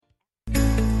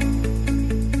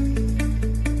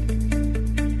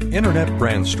Internet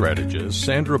brand strategist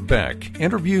Sandra Beck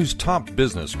interviews top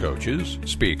business coaches,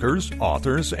 speakers,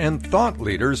 authors, and thought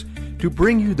leaders to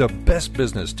bring you the best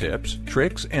business tips,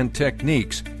 tricks, and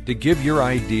techniques to give your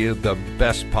idea the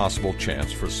best possible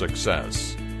chance for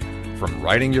success. From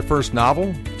writing your first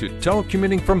novel, to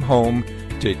telecommuting from home,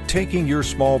 to taking your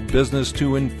small business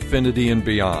to infinity and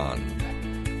beyond.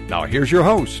 Now here's your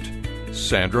host,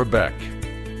 Sandra Beck.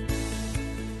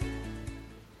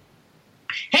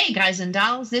 Hey guys and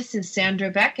dolls, this is Sandra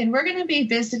Beck, and we're going to be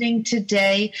visiting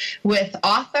today with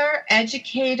author,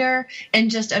 educator,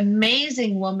 and just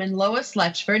amazing woman, Lois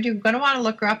Letchford. You're going to want to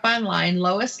look her up online,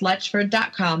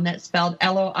 loisletchford.com. That's spelled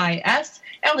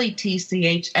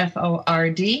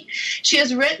LOISLETCHFORD. She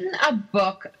has written a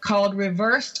book called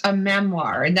Reversed, a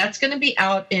Memoir, and that's going to be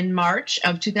out in March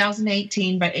of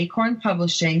 2018 by Acorn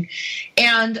Publishing.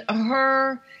 And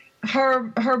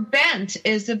her bent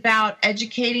is about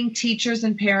educating teachers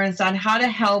and parents on how to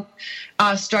help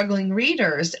struggling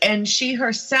readers. And she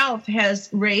herself has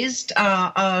raised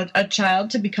a child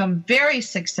to become very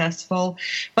successful,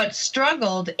 but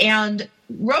struggled and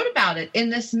wrote about it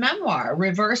in this memoir,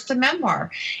 Reversed, a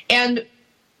Memoir. And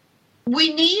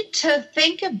we need to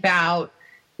think about,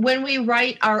 when we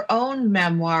write our own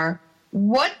memoir,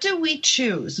 what do we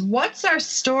choose? What's our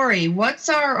story? What's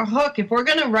our hook? If we're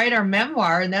going to write our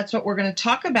memoir, and that's what we're going to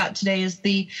talk about today, is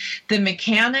the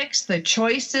mechanics, the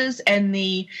choices, and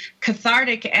the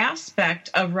cathartic aspect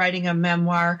of writing a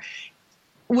memoir.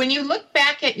 When you look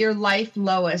back at your life,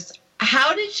 Lois,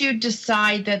 how did you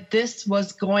decide that this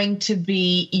was going to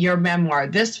be your memoir?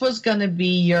 This was going to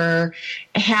be your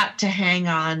hat to hang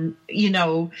on,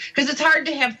 because it's hard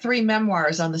to have three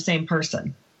memoirs on the same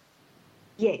person.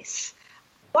 Yes.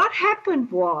 What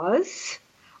happened was,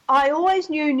 I always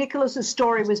knew Nicholas's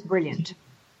story was brilliant.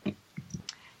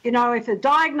 If a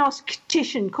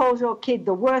diagnostician calls your kid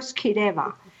the worst kid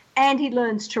ever, and he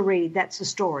learns to read, that's the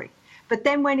story. But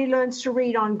then when he learns to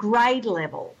read on grade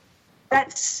level,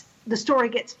 the story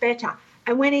gets better.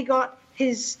 And when he got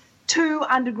his 2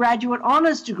 undergraduate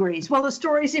honours degrees, well, the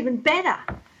story's even better.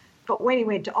 But when he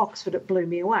went to Oxford, it blew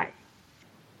me away.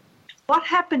 What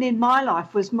happened in my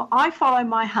life was I follow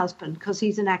my husband because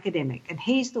he's an academic and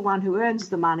he's the one who earns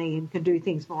the money and can do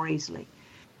things more easily.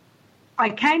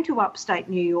 I came to upstate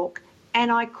New York and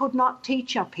I could not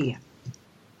teach up here.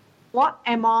 What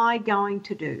am I going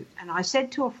to do? And I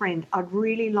said to a friend, I'd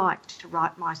really like to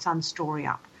write my son's story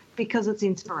up because it's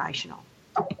inspirational.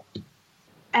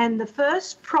 And the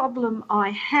first problem I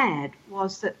had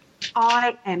was that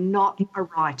I am not a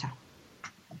writer.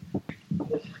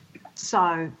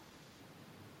 So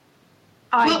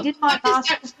I did my master's.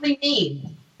 What does that really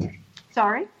mean?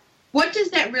 Sorry? What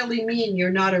does that really mean, you're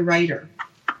not a writer?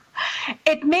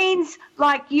 It means,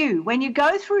 like you, when you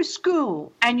go through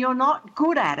school and you're not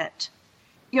good at it,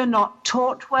 you're not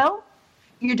taught well,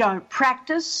 you don't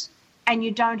practice, and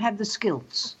you don't have the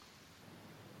skills.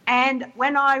 And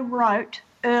when I wrote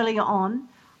earlier on,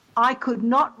 I could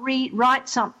not write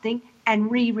something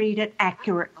and reread it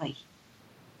accurately.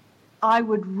 I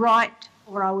would write,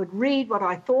 or I would read what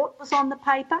I thought was on the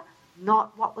paper,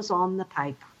 not what was on the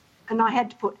paper. And I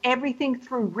had to put everything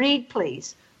through read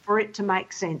please for it to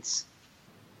make sense.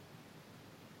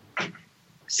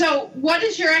 So what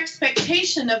is your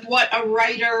expectation of what a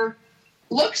writer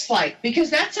looks like? Because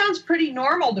that sounds pretty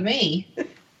normal to me.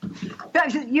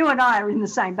 You and I are in the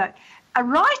same boat. A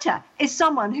writer is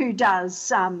someone who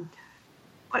does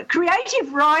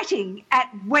creative writing at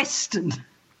Western.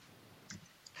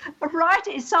 A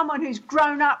writer is someone who's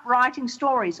grown up writing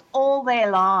stories all their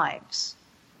lives.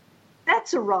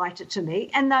 That's a writer to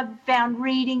me, and they've found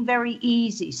reading very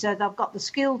easy, so they've got the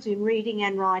skills in reading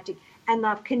and writing, and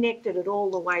they've connected it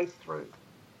all the way through.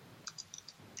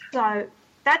 So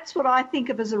that's what I think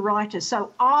of as a writer.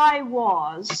 So I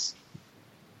was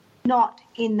not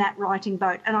in that writing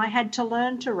boat, and I had to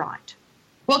learn to write.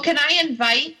 Well, can I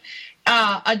invite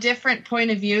a different point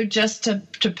of view just to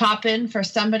pop in for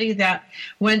somebody that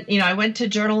I went to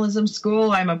journalism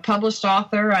school. I'm a published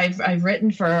author. I've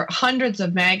written for hundreds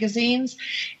of magazines,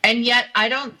 and yet I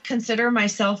don't consider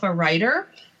myself a writer.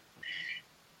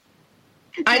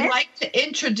 Yes. I'd like to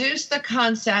introduce the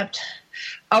concept.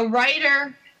 A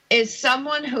writer is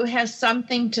someone who has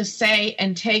something to say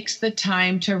and takes the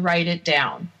time to write it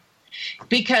down.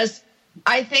 Because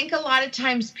I think a lot of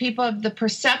times people have the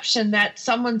perception that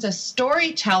someone's a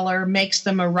storyteller makes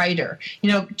them a writer.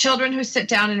 Children who sit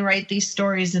down and write these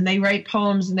stories and they write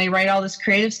poems and they write all this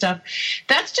creative stuff,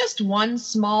 that's just one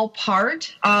small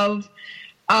part of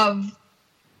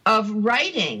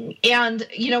writing. And,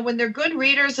 when they're good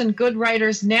readers and good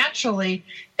writers naturally,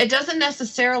 it doesn't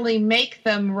necessarily make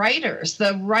them writers.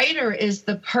 The writer is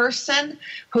the person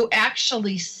who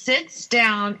actually sits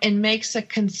down and makes a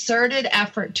concerted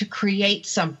effort to create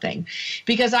something.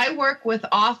 Because I work with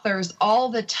authors all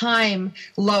the time,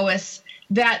 Lois,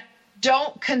 that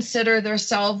don't consider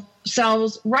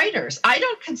themselves writers. I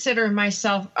don't consider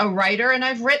myself a writer, and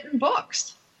I've written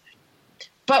books.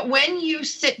 But when you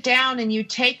sit down and you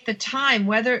take the time,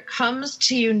 whether it comes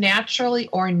to you naturally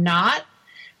or not,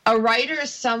 a writer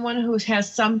is someone who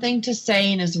has something to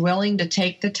say and is willing to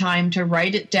take the time to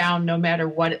write it down no matter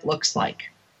what it looks like.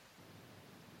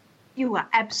 You are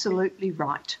absolutely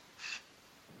right.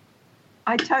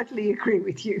 I totally agree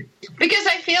with you. Because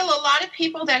I feel a lot of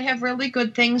people that have really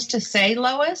good things to say,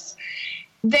 Lois,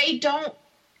 they don't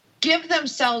give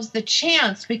themselves the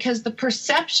chance, because the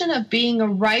perception of being a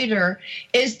writer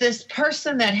is this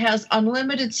person that has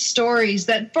unlimited stories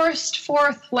that burst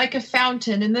forth like a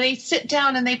fountain, and they sit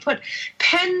down and they put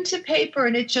pen to paper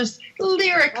and it just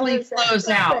lyrically flows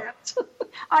out.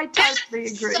 I totally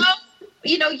agree. So,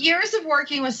 years of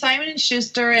working with Simon &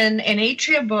 Schuster and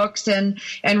Atria Books and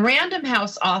Random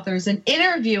House authors and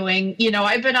interviewing,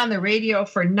 I've been on the radio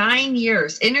for 9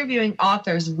 years, interviewing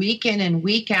authors week in and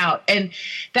week out. And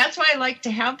that's why I like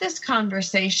to have this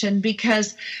conversation,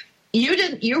 because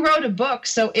you wrote a book,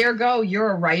 so ergo you're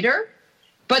a writer,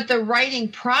 but the writing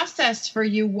process for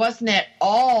you wasn't at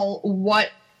all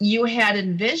what you had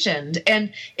envisioned.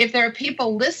 And if there are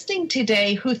people listening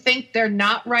today who think they're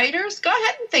not writers, go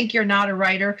ahead and think you're not a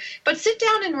writer, but sit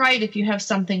down and write if you have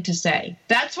something to say.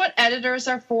 That's what editors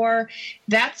are for.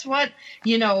 That's what,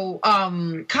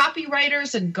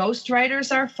 copywriters and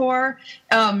ghostwriters are for.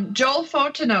 Joel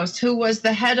Fotinos, who was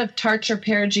the head of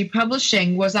Tarcher-Perigee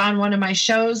Publishing, was on one of my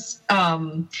shows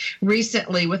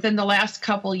recently within the last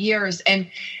couple years. And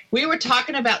we were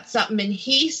talking about something, and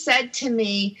he said to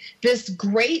me this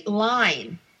great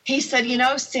line. He said,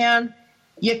 Stan,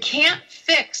 you can't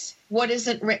fix what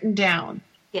isn't written down.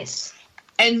 Yes.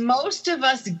 And most of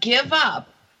us give up.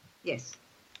 Yes.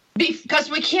 Because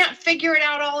we can't figure it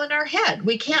out all in our head.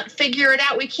 We can't figure it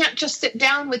out. We can't just sit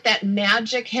down with that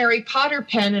magic Harry Potter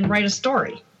pen and write a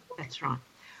story. That's right.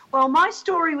 Well, my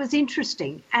story was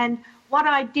interesting, and what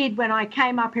I did when I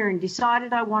came up here and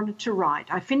decided I wanted to write,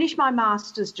 I finished my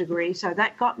master's degree, so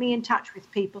that got me in touch with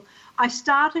people. I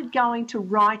started going to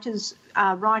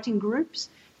writing groups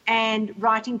and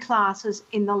writing classes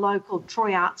in the local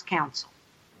Troy Arts Council.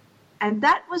 And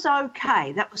that was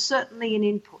okay. That was certainly an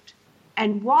input.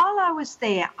 And while I was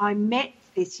there, I met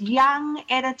this young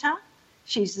editor.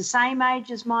 She's the same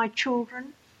age as my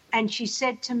children. And she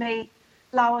said to me,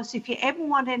 Lois, if you ever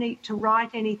want to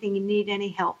write anything and need any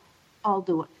help, I'll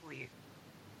do it for you.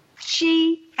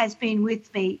 She has been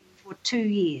with me for 2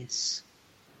 years.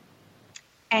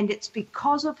 And it's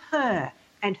because of her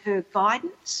and her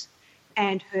guidance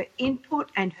and her input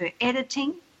and her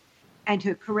editing and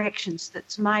her corrections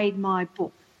that's made my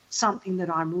book something that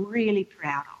I'm really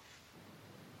proud of.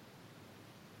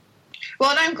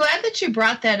 Well, and I'm glad that you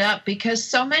brought that up, because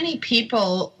so many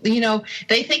people,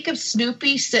 they think of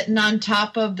Snoopy sitting on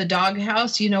top of the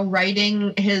doghouse,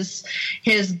 writing his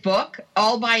book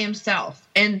all by himself.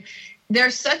 And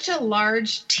there's such a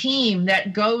large team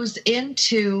that goes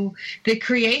into the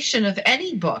creation of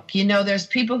any book. There's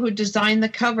people who design the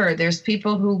cover. There's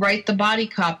people who write the body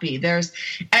copy. There's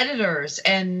editors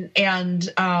and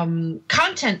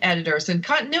content editors and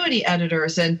continuity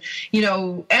editors and,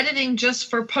 editing just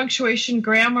for punctuation,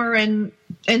 grammar, and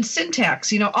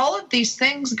syntax. All of these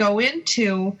things go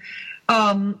into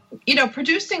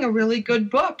producing a really good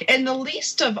book. And the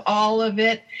least of all of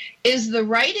it is the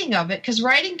writing of it, because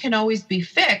writing can always be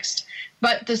fixed.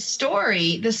 But the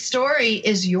story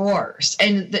is yours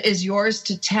and is yours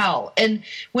to tell. And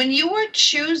when you were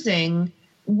choosing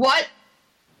what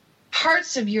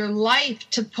parts of your life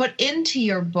to put into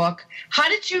your book, how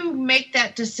did you make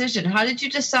that decision? How did you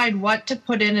decide what to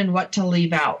put in and what to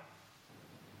leave out?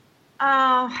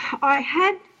 I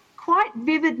had quite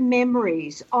vivid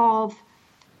memories of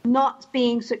not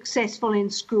being successful in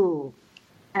school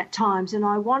at times, and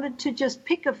I wanted to just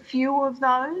pick a few of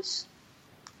those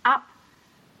up.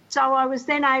 So I was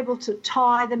then able to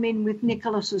tie them in with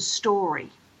Nicholas's story.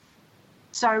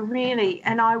 So really,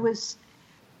 and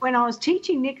when I was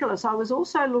teaching Nicholas, I was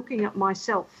also looking at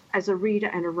myself as a reader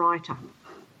and a writer.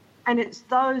 And it's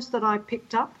those that I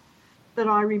picked up that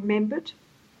I remembered,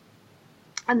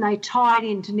 and they tied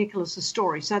into Nicholas's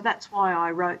story. So that's why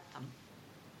I wrote them.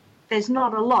 There's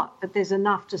not a lot, but there's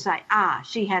enough to say,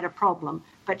 she had a problem,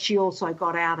 but she also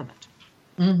got out of it.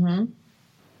 Mm-hmm.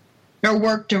 Or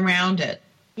worked around it.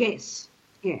 Yes.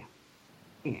 Yeah.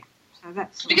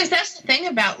 So because that's the thing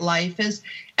about life is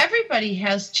everybody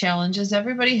has challenges,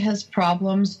 everybody has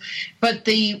problems, but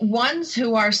the ones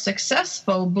who are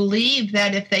successful believe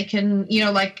that if they can,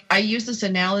 like I use this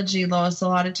analogy, Lois, a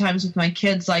lot of times with my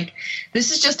kids, like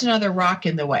this is just another rock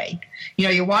in the way.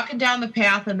 You're walking down the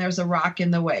path and there's a rock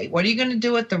in the way. What are you going to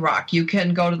do with the rock? You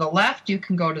can go to the left, you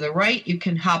can go to the right, you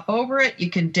can hop over it, you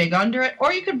can dig under it,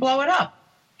 or you can blow it up.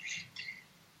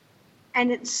 And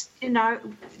it's,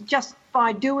 just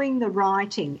by doing the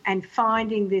writing and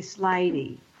finding this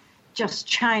lady just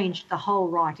changed the whole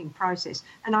writing process.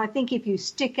 And I think if you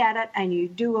stick at it and you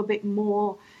do a bit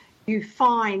more, you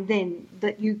find then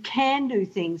that you can do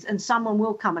things and someone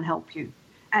will come and help you.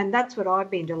 And that's what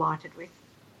I've been delighted with.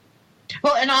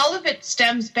 Well, and all of it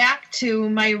stems back to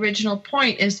my original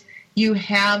point is you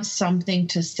have something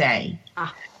to say.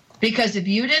 Because if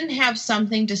you didn't have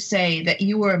something to say that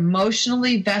you were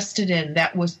emotionally vested in,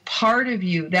 that was part of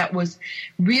you, that was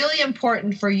really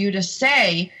important for you to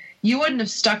say, you wouldn't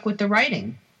have stuck with the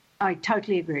writing. I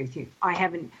totally agree with you.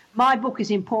 My book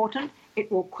is important.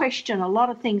 It will question a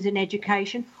lot of things in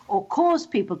education or cause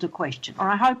people to question, or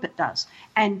I hope it does,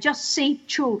 and just see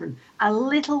children a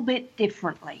little bit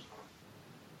differently.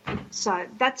 So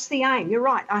that's the aim. You're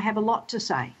right. I have a lot to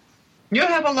say. You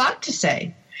have a lot to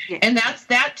say. Yeah. And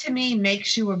that to me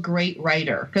makes you a great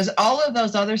writer, because all of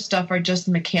those other stuff are just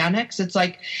mechanics. It's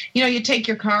like, you take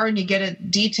your car and you get it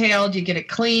detailed, you get it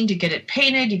cleaned, you get it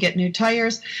painted, you get new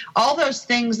tires. All those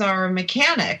things are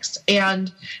mechanics,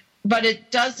 but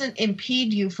it doesn't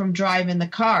impede you from driving the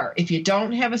car. If you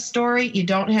don't have a story, you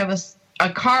don't have a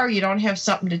car, you don't have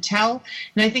something to tell.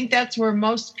 And I think that's where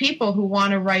most people who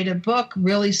want to write a book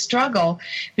really struggle,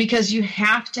 because you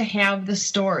have to have the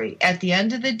story. At the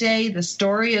end of the day, the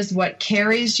story is what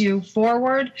carries you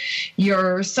forward.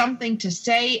 Your something to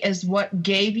say is what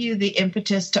gave you the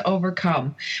impetus to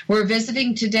overcome. We're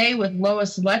visiting today with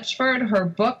Lois Letchford. Her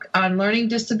book on learning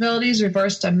disabilities,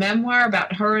 Reversed, a memoir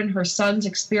about her and her son's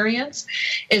experience,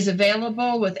 is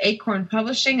available with Acorn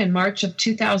Publishing in March of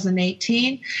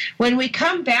 2018. When we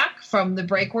come back from the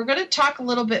break, we're going to talk a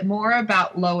little bit more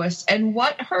about Lois and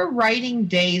what her writing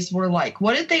days were like.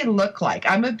 What did they look like?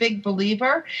 I'm a big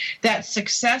believer that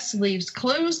success leaves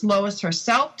clues. Lois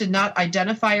herself did not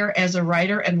identify her as a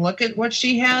writer, and look at what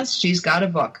she has. She's got a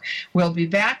book. We'll be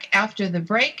back after the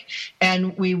break,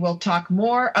 and we will talk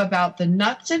more about the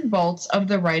nuts and bolts of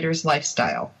the writer's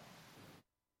lifestyle.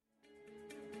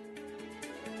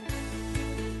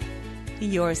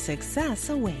 Your success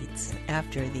awaits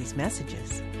after these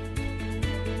messages.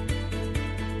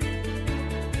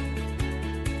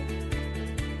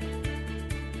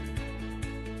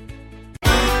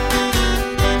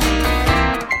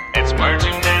 It's words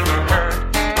you never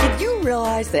heard. Did you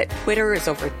realize that Twitter is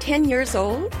over 10 years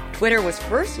old? Twitter was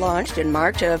first launched in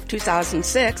March of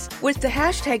 2006, with the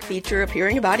hashtag feature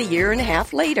appearing about a year and a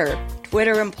half later.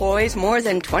 Twitter employs more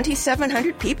than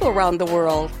 2,700 people around the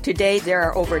world. Today, there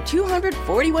are over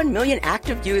 241 million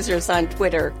active users on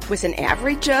Twitter, with an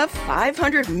average of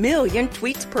 500 million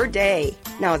tweets per day.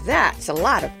 Now that's a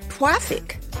lot of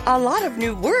traffic. A lot of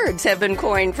new words have been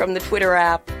coined from the Twitter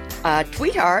app. A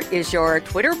tweetheart is your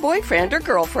Twitter boyfriend or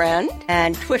girlfriend,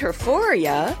 and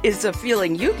Twitterphoria is the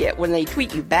feeling you get when they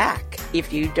tweet you back.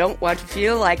 If you don't want to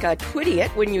feel like a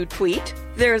twittiot when you tweet,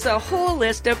 there's a whole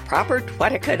list of proper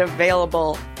twetiquette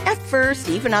available. At first,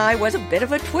 even I was a bit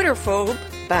of a Twitterphobe,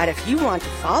 but if you want to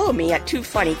follow me at Too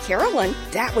Funny Carolyn,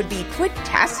 that would be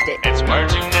twit-tastic. It's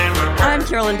words you never heard. I'm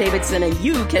Carolyn Davidson, and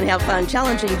you can have fun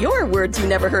challenging your words you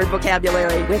never heard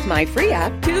vocabulary with my free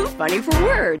app, Too Funny for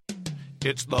Words.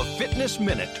 It's the Fitness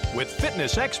Minute with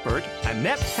fitness expert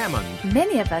Annette Hammond.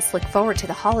 Many of us look forward to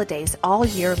the holidays all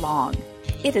year long.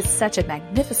 It is such a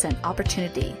magnificent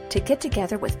opportunity to get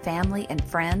together with family and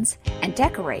friends and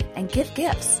decorate and give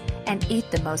gifts and eat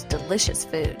the most delicious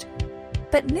food.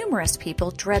 But numerous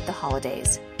people dread the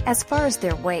holidays. As far as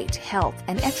their weight, health,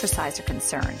 and exercise are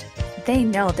concerned, they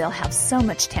know they'll have so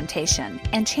much temptation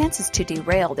and chances to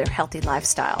derail their healthy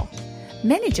lifestyle.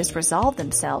 Many just resolve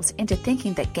themselves into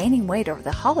thinking that gaining weight over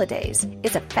the holidays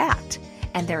is a fact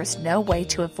and there is no way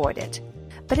to avoid it.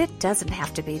 But it doesn't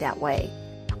have to be that way.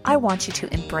 I want you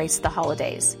to embrace the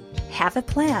holidays. Have a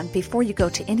plan before you go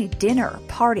to any dinner,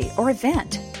 party, or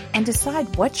event, and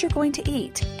decide what you're going to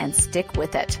eat and stick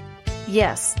with it.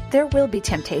 Yes, there will be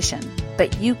temptation,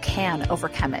 but you can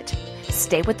overcome it.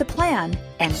 Stay with the plan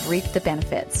and reap the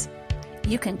benefits.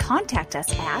 You can contact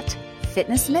us at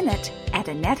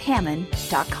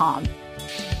fitnessminute@AnnetteHammond.com.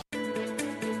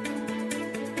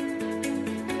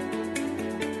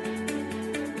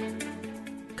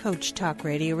 Coach Talk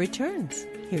Radio returns.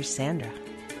 Here's Sandra.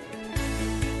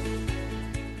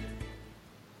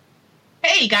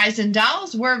 Hey, guys and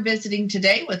dolls, we're visiting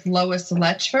today with Lois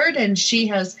Letchford, and she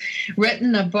has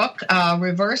written a book,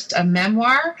 Reversed, a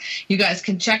memoir. You guys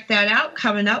can check that out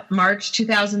coming up March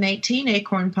 2018,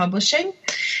 Acorn Publishing.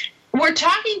 We're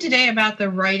talking today about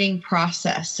the writing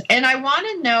process, and I want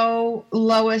to know,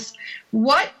 Lois,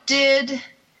 what did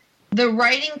the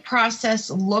writing process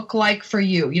look like for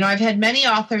you? You know, I've had many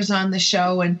authors on the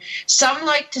show, and some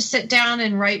like to sit down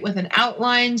and write with an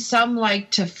outline. Some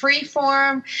like to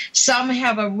freeform. Some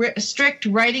have a strict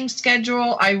writing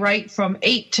schedule. I write from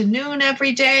 8 to noon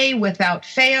every day without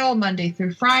fail, Monday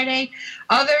through Friday.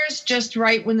 Others just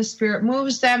write when the spirit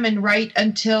moves them and write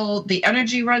until the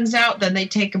energy runs out. Then they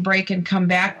take a break and come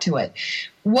back to it.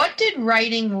 What did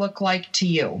writing look like to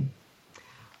you?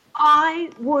 I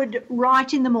would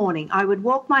write in the morning. I would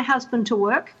walk my husband to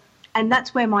work, and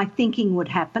that's where my thinking would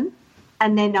happen.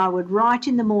 And then I would write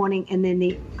in the morning, and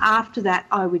then after that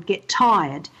I would get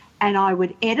tired, and I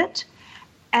would edit,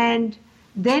 and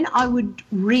then I would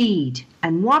read.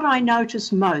 And what I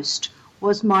noticed most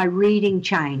was my reading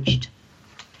changed.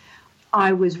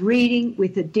 I was reading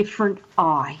with a different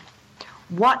eye.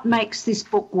 What makes this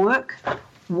book work?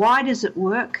 Why does it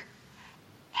work?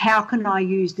 How can I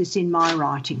use this in my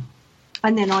writing?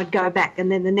 And then I'd go back,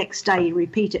 and then the next day you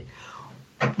repeat it.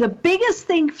 The biggest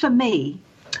thing for me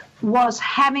was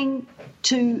having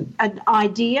an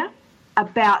idea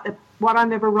about what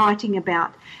I'm ever writing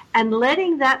about, and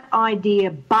letting that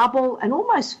idea bubble and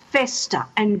almost fester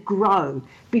and grow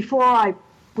before I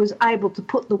was able to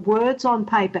put the words on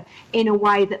paper in a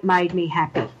way that made me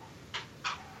happy.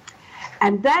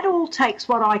 And that all takes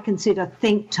what I consider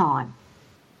think time.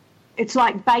 It's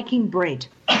like baking bread.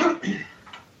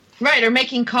 Right, or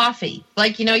making coffee.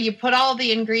 Like, you know, you put all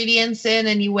the ingredients in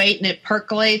and you wait and it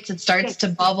percolates, it starts to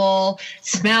bubble,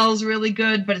 smells really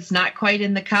good, but it's not quite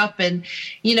in the cup. And,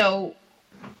 you know,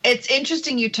 it's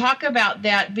interesting you talk about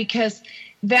that, because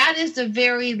that is a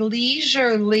very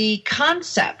leisurely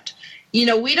concept. You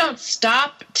know, we don't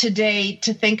stop today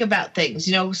to think about things.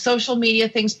 You know, social media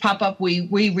things pop up, we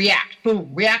react,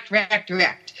 boom, react.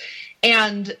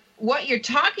 And what you're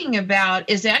talking about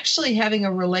is actually having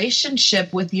a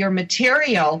relationship with your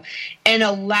material and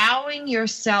allowing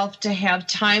yourself to have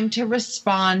time to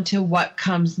respond to what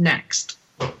comes next.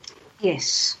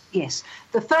 Yes.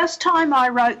 The first time I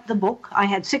wrote the book, I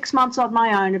had 6 months on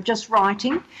my own of just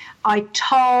writing. I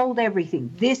told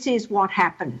everything. This is what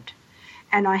happened.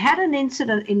 And I had an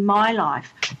incident in my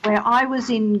life where I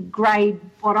was in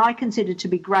what I considered to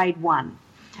be grade 1.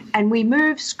 And we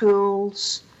moved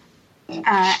schools.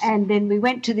 And then we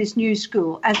went to this new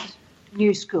school, and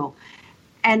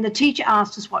the teacher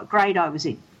asked us what grade I was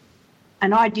in.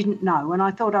 And I didn't know, and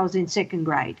I thought I was in second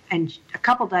grade. And a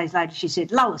couple of days later she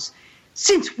said, "Lois,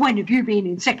 since when have you been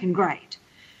in second grade?"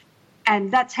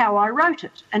 And that's how I wrote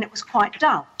it, and it was quite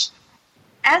dull.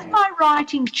 As my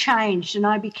writing changed and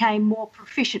I became more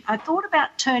proficient, I thought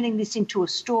about turning this into a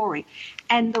story.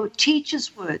 And the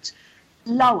teacher's words,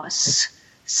 "Lois,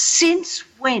 since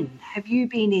when have you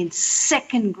been in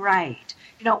second grade?"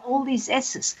 You know, all these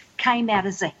S's came out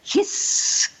as a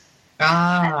hiss.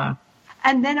 And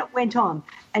then it went on.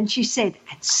 And she said,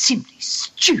 "And simply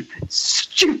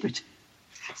stupid.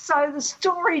 So the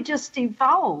story just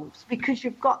evolves because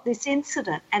you've got this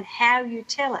incident, and how you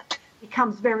tell it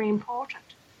becomes very important.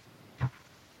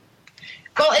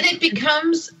 Well, and it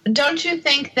becomes, don't you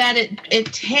think that it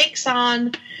takes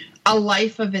on a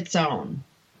life of its own?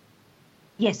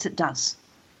 Yes, it does.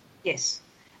 Yes.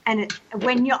 And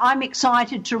I'm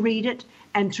excited to read it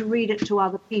and to read it to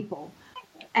other people,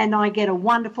 and I get a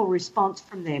wonderful response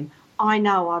from them, I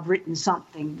know I've written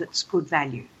something that's good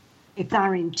value. If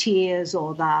they're in tears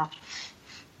or they're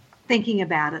thinking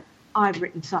about it, I've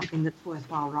written something that's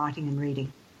worthwhile writing and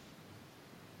reading.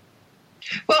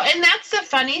 Well, and that's the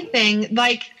funny thing.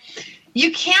 Like,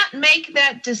 you can't make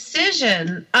that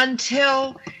decision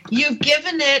until you've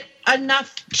given it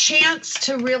enough chance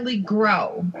to really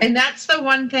grow. And that's the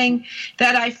one thing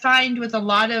that I find with a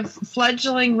lot of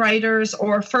fledgling writers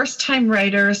or first-time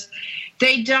writers.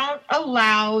 They don't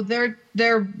allow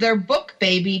their book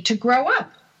baby to grow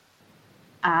up.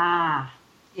 Yes.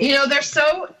 You know, they're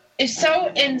so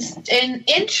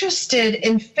interested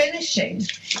in finishing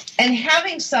and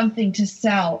having something to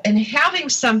sell and having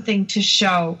something to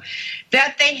show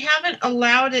that they haven't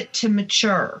allowed it to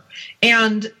mature.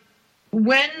 And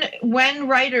when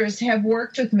writers have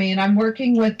worked with me, and I'm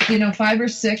working with 5 or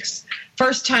 6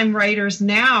 first-time writers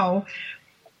now,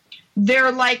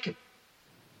 they're like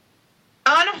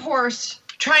on a horse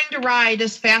trying to ride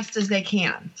as fast as they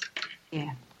can.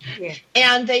 Yeah.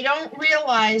 And they don't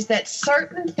realize that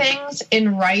certain things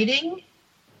in writing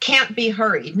can't be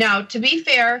hurried. Now, to be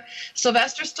fair,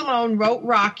 Sylvester Stallone wrote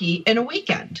Rocky in a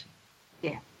weekend.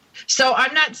 Yeah. So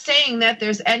I'm not saying that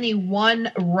there's any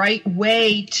one right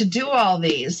way to do all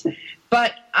these,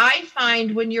 but I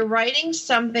find when you're writing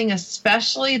something,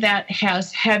 especially that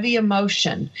has heavy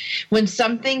emotion, when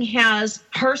something has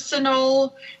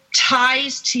personal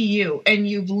ties to you and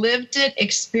you've lived it,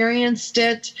 experienced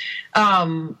it,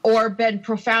 or been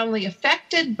profoundly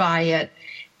affected by it,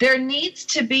 there needs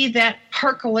to be that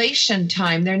percolation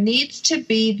time. There needs to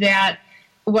be that,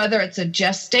 whether it's a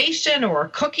gestation or a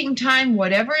cooking time,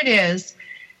 whatever it is,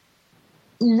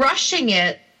 rushing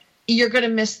it, you're going to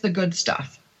miss the good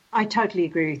stuff. I totally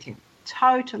agree with you.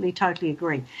 Totally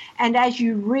agree. And as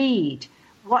you read,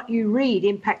 what you read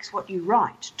impacts what you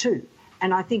write too.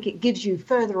 And I think it gives you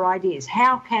further ideas.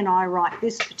 How can I write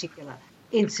this particular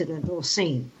incident or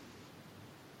scene?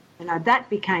 You know, that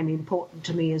became important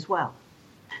to me as well.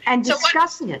 And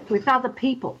discussing it with other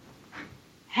people.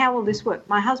 How will this work?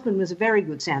 My husband was a very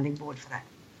good sounding board for that.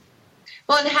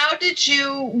 Well, and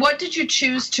what did you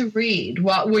choose to read?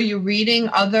 What were you reading?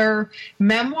 Other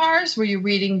memoirs? Were you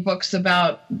reading books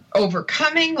about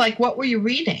overcoming? Like, what were you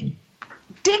reading?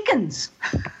 Dickens.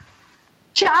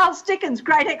 Charles Dickens,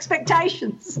 Great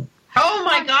Expectations. Oh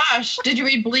my gosh. Did you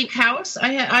read Bleak House? Did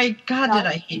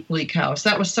I hate Bleak House.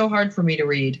 That was so hard for me to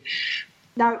read.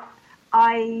 No,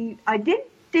 I did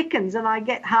Dickens, and I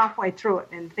get halfway through it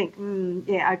and think,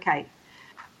 yeah, okay.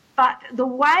 But the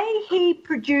way he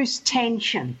produced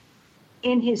tension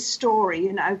in his story,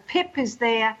 you know, Pip is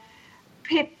there.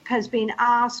 Pip has been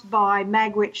asked by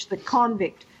Magwitch, the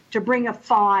convict, to bring a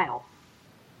file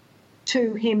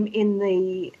to him in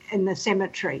the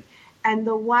cemetery. And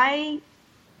the way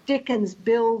Dickens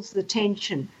builds the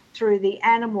tension through the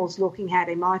animals looking at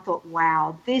him, I thought,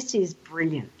 wow, this is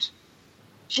brilliant.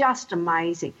 Just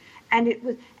amazing. And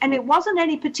it wasn't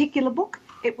any particular book.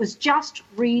 It was just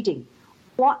reading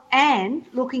and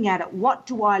looking at it. What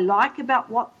do I like about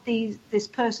what this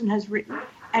person has written,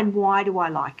 and why do I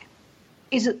like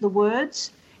it? Is it the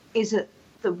words? Is it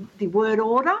the word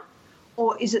order?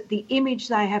 Or is it the image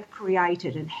they have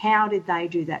created, and how did they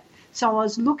do that? So I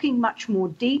was looking much more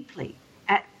deeply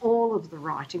at all of the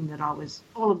reading that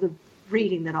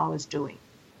I was doing.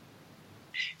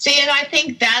 See, and I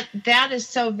think that is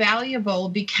so valuable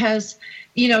because,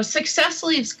 you know, success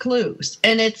leaves clues,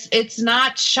 and it's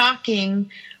not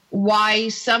shocking why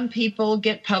some people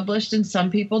get published and some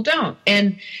people don't.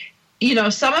 And, you know,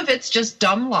 some of it's just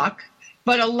dumb luck,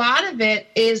 but a lot of it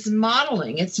is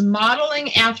modeling. It's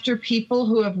modeling after people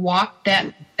who have walked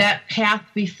that path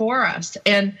before us.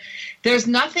 And there's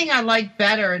nothing I like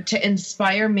better to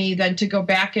inspire me than to go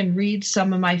back and read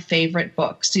some of my favorite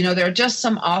books. You know, there are just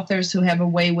some authors who have a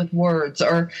way with words,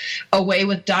 or a way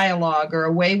with dialogue, or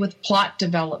a way with plot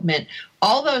development.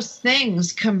 All those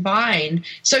things combined.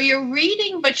 So you're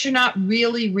reading, but you're not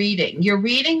really reading. You're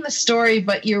reading the story,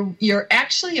 but you're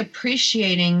actually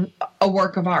appreciating a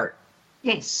work of art.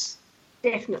 Yes,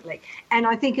 definitely. And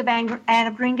I think of Anne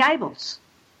of Green Gables.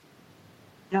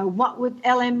 You know, what would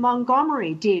L.M.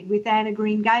 Montgomery did with Anne of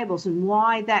Green Gables, and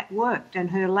why that worked, and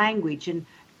her language,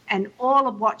 and all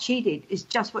of what she did is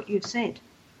just what you've said.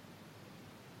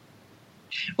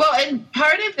 Well, and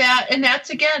part of that, and that's,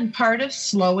 again, part of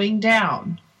slowing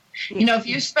down. Yes. You know, if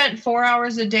you spent 4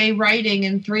 hours a day writing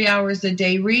and 3 hours a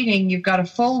day reading, you've got a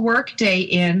full work day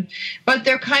in, but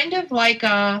they're kind of like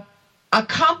a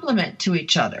complement to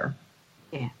each other.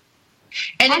 Yeah.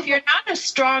 And if you're not a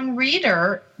strong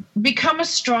reader, become a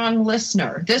strong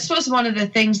listener. This was one of the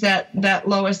things that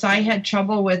Lois, I had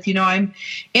trouble with. You know, I'm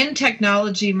in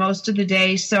technology most of the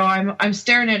day, so I'm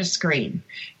staring at a screen.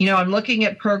 You know, I'm looking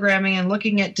at programming and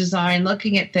looking at design,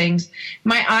 looking at things.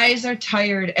 My eyes are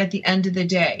tired at the end of the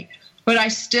day. But I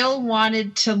still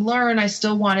wanted to learn. I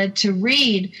still wanted to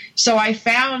read. So I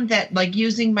found that, like,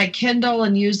 using my Kindle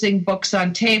and using books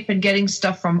on tape and getting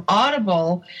stuff from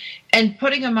Audible and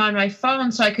putting them on my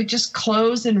phone so I could just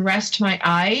close and rest my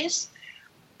eyes,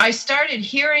 I started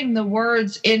hearing the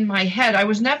words in my head. I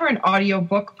was never an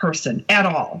audiobook person at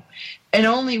all. And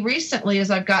only recently, as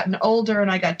I've gotten older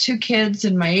and I got 2 kids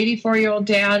and my 84-year-old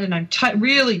dad, and I'm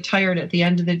really tired at the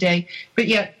end of the day, but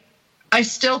yet I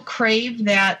still crave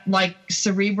that, like,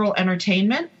 cerebral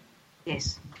entertainment.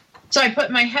 Yes. So I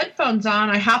put my headphones on,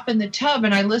 I hop in the tub,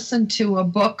 and I listen to a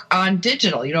book on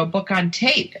digital, you know, a book on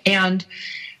tape. And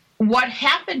what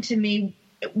happened to me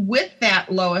with that,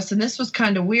 Lois, and this was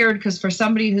kind of weird because for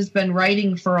somebody who's been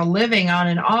writing for a living on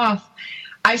and off,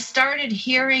 I started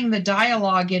hearing the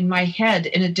dialogue in my head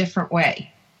in a different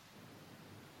way.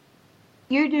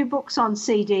 You do books on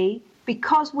CD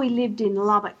because we lived in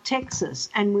Lubbock, Texas,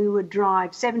 and we would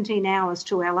drive 17 hours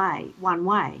to LA one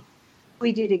way,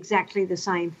 we did exactly the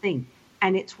same thing.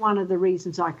 And it's one of the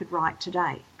reasons I could write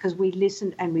today, because we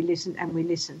listened and we listened and we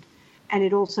listened. And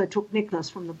it also took Nicholas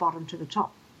from the bottom to the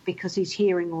top, because he's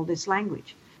hearing all this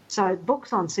language. So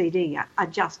books on CD are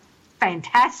just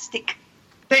fantastic.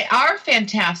 They are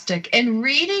fantastic. And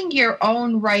reading your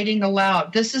own writing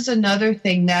aloud, this is another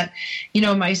thing that,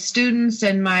 my students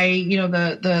and my,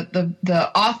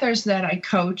 the authors that I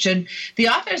coach, and the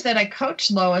authors that I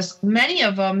coach, Lois, many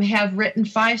of them have written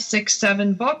 5, 6,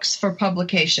 7 books for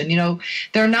publication.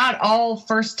 They're not all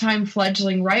first-time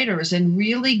fledgling writers, and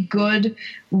really good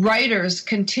writers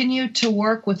continue to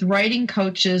work with writing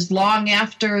coaches long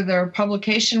after their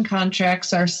publication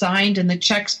contracts are signed and the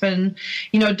check's been,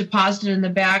 deposited in the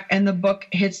back and the book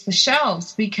hits the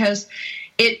shelves, because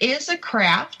it is a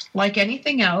craft like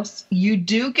anything else. You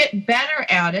do get better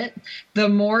at it the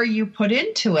more you put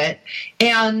into it.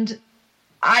 And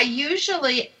I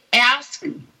usually ask,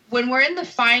 when we're in the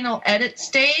final edit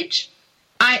stage,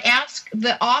 I ask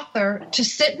the author to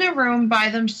sit in a room by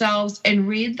themselves and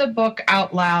read the book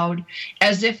out loud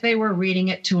as if they were reading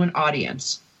it to an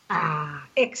audience. Ah,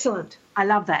 excellent. I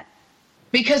love that.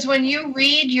 Because when you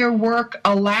read your work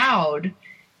aloud,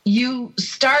 you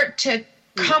start to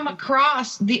come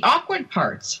across the awkward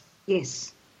parts.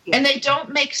 Yes. And they don't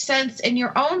make sense in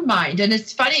your own mind. And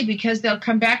it's funny because they'll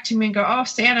come back to me and go, oh,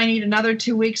 Stan, I need another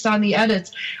 2 weeks on the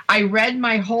edits. I read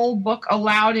my whole book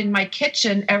aloud in my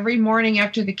kitchen every morning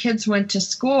after the kids went to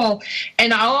school.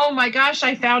 And oh my gosh,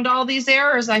 I found all these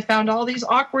errors. I found all these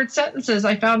awkward sentences.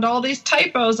 I found all these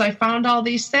typos. I found all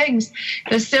these things.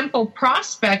 The simple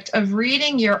prospect of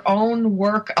reading your own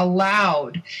work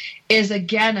aloud is,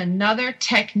 again, another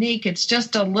technique. It's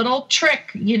just a little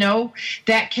trick,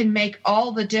 that can make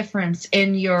all the difference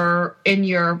in your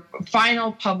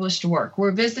final published work.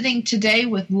 We're visiting today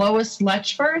with Lois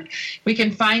Lechford. We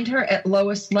can find her at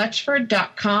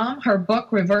loislechford.com. Her book,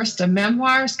 Reversed a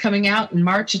Memoir, is coming out in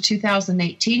March of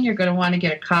 2018. You're going to want to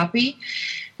get a copy.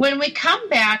 When we come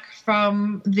back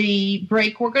from the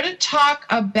break, we're going to talk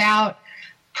about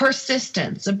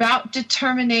persistence, about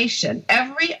determination.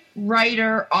 Every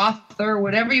writer, author,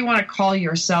 whatever you want to call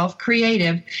yourself,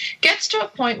 creative, gets to a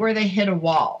point where they hit a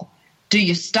wall. Do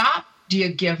you stop? Do you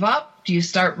give up? Do you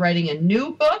start writing a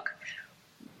new book?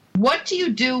 What do you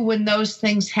do when those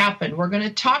things happen? We're going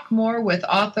to talk more with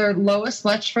author Lois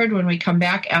Lechford when we come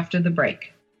back after the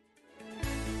break.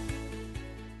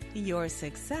 Your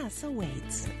success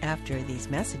awaits after these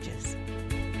messages.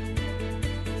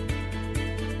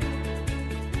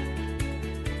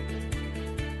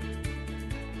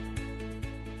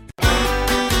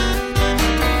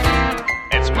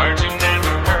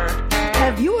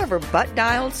 Have you ever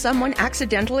butt-dialed someone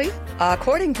accidentally?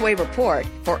 According to a report,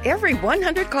 for every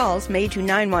 100 calls made to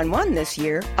 911 this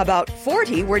year, about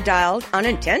 40 were dialed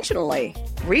unintentionally.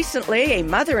 Recently, a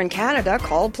mother in Canada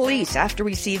called police after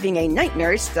receiving a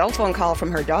nightmarish cell phone call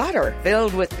from her daughter,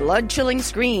 filled with blood-chilling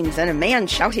screams and a man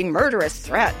shouting murderous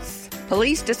threats.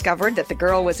 Police discovered that the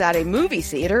girl was at a movie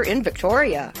theater in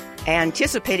Victoria.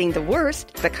 Anticipating the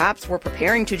worst, the cops were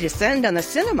preparing to descend on the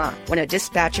cinema when a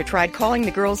dispatcher tried calling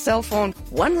the girl's cell phone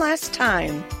one last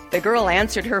time. The girl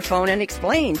answered her phone and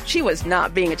explained she was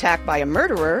not being attacked by a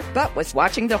murderer, but was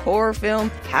watching the horror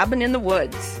film Cabin in the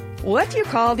Woods. What do you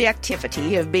call the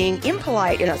activity of being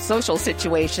impolite in a social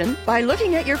situation by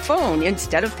looking at your phone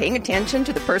instead of paying attention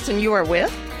to the person you are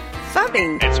with?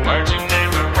 Fubbing. It's words you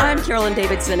never heard. I'm Carolyn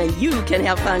Davidson, and you can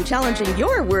have fun challenging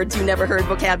your words you never heard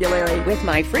vocabulary with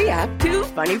my free app, Too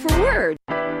Funny for Word.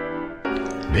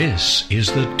 This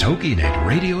is the TogiNet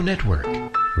Radio Network,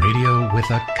 radio with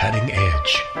a cutting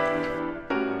edge.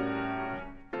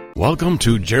 Welcome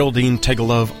to Geraldine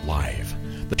Tegelov Live,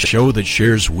 the show that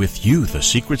shares with you the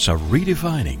secrets of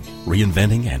redefining,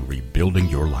 reinventing, and rebuilding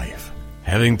your life.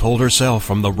 Having pulled herself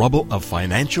from the rubble of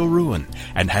financial ruin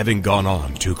and having gone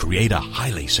on to create a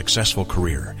highly successful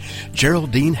career,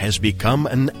 Geraldine has become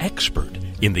an expert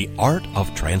in the art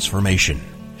of transformation.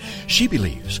 She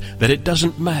believes that it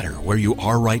doesn't matter where you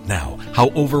are right now, how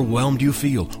overwhelmed you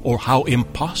feel, or how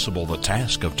impossible the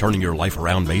task of turning your life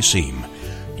around may seem.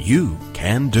 You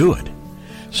can do it.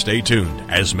 Stay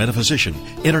tuned as metaphysician,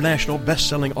 international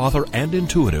best-selling author, and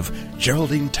intuitive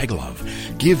Geraldine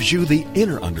Tegelov gives you the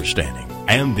inner understanding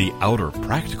and the outer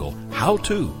practical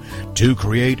how-to to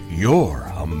create your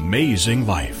amazing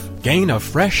life. Gain a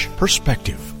fresh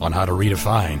perspective on how to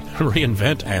redefine,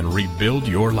 reinvent, and rebuild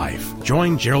your life.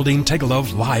 Join Geraldine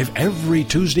Tegelov live every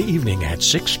Tuesday evening at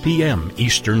 6 p.m.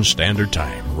 Eastern Standard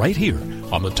Time, right here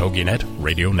on the TogiNet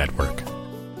Radio Network.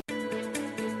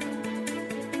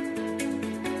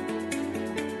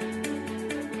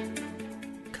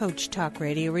 Coach Talk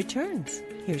Radio returns.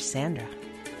 Here's Sandra.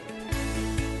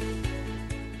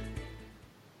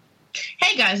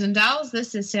 Hey guys and dolls,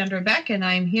 this is Sandra Beck, and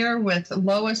I'm here with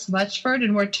Lois Letchford,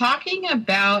 and we're talking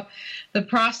about the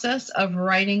process of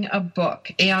writing a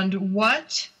book and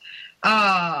what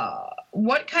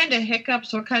kind of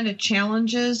hiccups, what kind of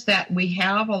challenges that we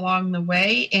have along the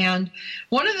way. And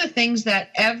one of the things that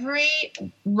every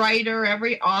writer,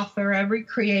 every author, every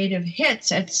creative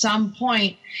hits at some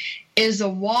point is a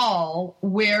wall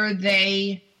where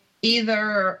they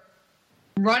either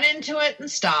run into it and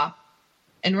stop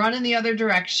and run in the other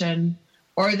direction,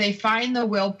 or they find the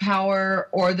willpower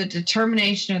or the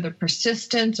determination or the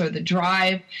persistence or the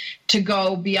drive to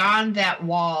go beyond that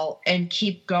wall and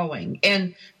keep going.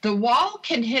 And the wall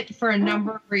can hit for a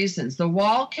number of reasons. The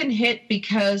wall can hit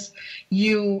because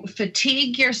you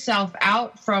fatigue yourself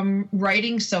out from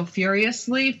writing so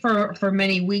furiously for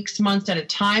many weeks, months at a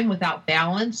time without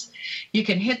balance. You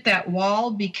can hit that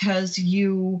wall because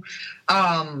you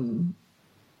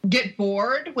get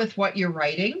bored with what you're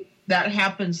writing. That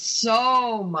happens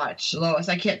so much, Lois.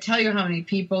 I can't tell you how many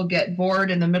people get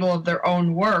bored in the middle of their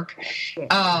own work.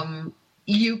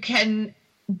 You can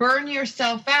burn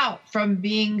yourself out from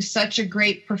being such a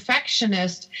great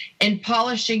perfectionist and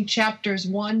polishing chapters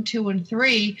 1, 2, and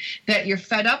 3 that you're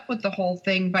fed up with the whole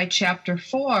thing by chapter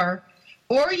 4,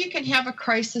 or you can have a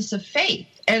crisis of faith.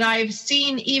 And I've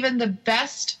seen even the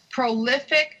best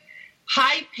prolific,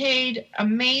 high-paid,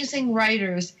 amazing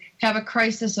writers have a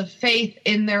crisis of faith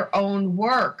in their own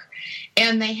work.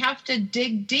 And they have to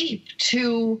dig deep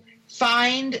to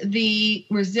find the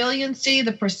resiliency,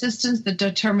 the persistence, the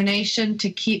determination to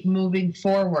keep moving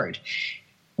forward.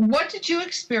 What did you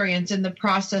experience in the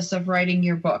process of writing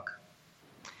your book?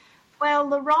 Well,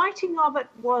 the writing of it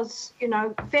was,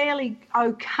 fairly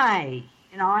okay.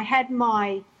 I had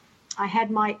my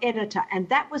editor, and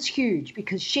that was huge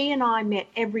because she and I met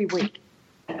every week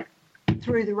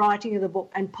through the writing of the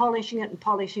book and polishing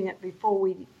it before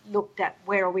we looked at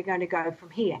where are we going to go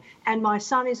from here. And my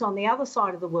son is on the other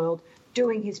side of the world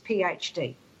doing his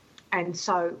PhD. And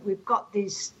so we've got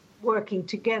this working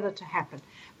together to happen.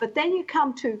 But then you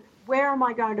come to where am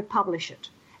I going to publish it?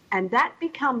 And that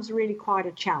becomes really quite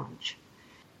a challenge.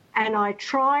 And I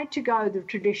tried to go the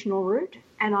traditional route,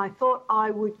 and I thought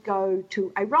I would go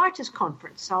to a writers'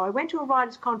 conference. So I went to a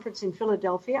writers' conference in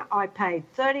Philadelphia. I paid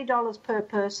 $30 per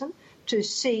person to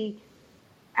see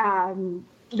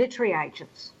literary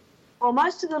agents. Well,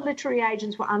 most of the literary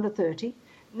agents were under 30.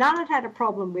 None had a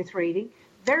problem with reading.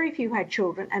 Very few had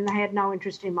children, and they had no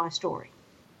interest in my story.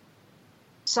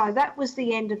 So that was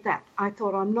the end of that. I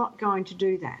thought, I'm not going to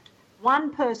do that.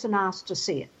 One person asked to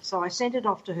see it, so I sent it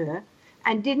off to her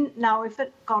and didn't know if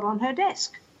it got on her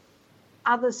desk.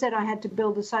 Others said I had to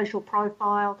build a social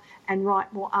profile and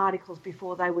write more articles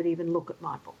before they would even look at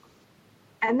my book.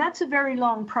 And that's a very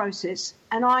long process,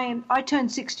 and I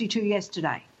turned 62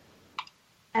 yesterday.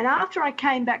 And after I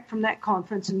came back from that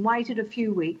conference and waited a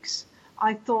few weeks,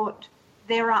 I thought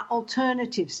there are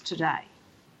alternatives today.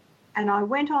 And I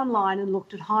went online and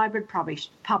looked at hybrid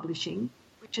publishing,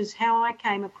 which is how I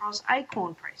came across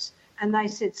Acorn Press. And they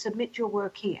said, submit your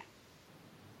work here.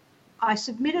 I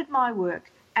submitted my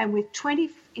work, and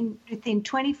within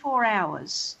 24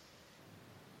 hours,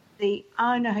 the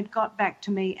owner had got back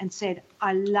to me and said,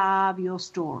 I love your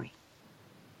story.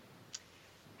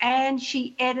 And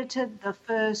she edited the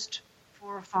first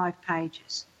 4 or 5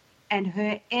 pages, and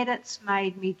her edits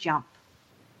made me jump.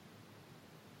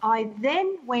 I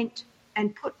then went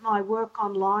and put my work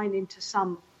online into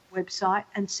some website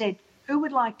and said, who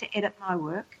would like to edit my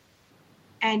work?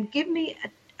 And give me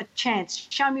a chance,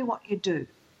 show me what you do.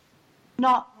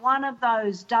 Not one of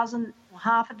those dozen or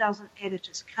half a dozen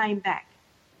editors came back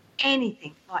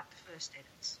anything like the first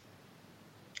edits.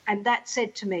 And that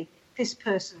said to me, this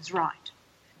person's right.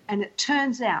 And it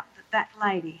turns out that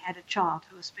lady had a child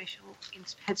who was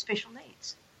had special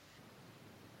needs.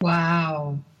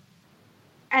 Wow.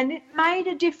 And it made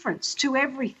a difference to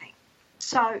everything.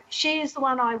 So she is the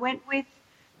one I went with,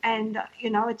 and,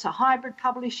 it's a hybrid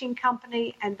publishing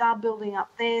company, and they're building up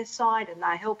their side, and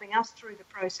they're helping us through the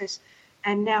process.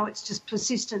 And now it's just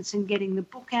persistence in getting the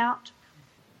book out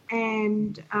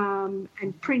and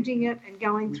printing it and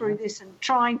going through this and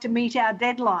trying to meet our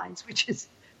deadlines, which is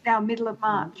now middle of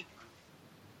March.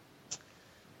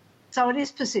 So it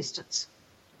is persistence,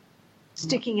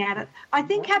 sticking at it. I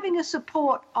think having a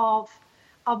support of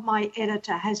my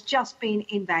editor has just been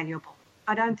invaluable.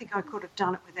 I don't think I could have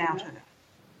done it without her.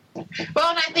 Well,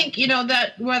 and I think,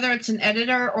 that whether it's an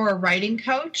editor or a writing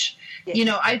coach,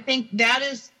 Yes. I think that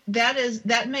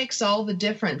makes all the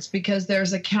difference, because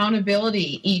there's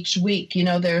accountability each week.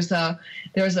 There's a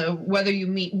whether you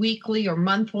meet weekly or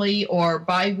monthly or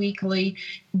bi-weekly,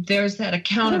 there's that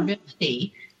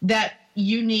accountability that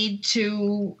you need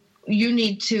to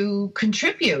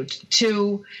contribute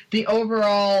to the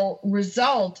overall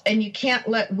result, and you can't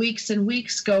let weeks and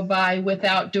weeks go by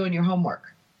without doing your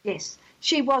homework. Yes.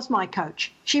 She was my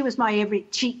coach. She is my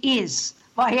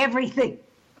everything.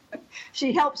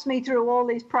 She helps me through all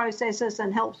these processes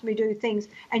and helps me do things.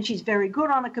 And she's very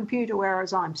good on a computer,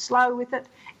 whereas I'm slow with it.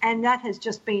 And that has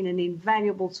just been an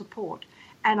invaluable support.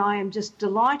 And I am just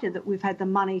delighted that we've had the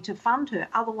money to fund her.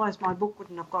 Otherwise, my book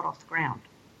wouldn't have got off the ground.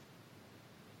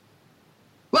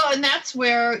 Well, and that's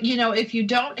where, if you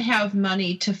don't have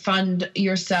money to fund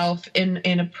yourself in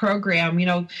a program,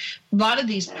 a lot of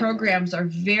these programs are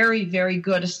very, very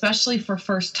good, especially for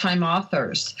first-time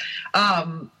authors.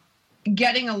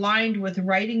 Getting aligned with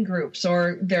writing groups,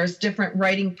 or there's different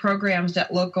writing programs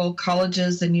at local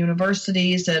colleges and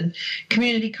universities and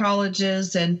community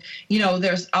colleges, and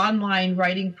there's online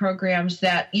writing programs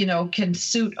that can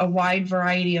suit a wide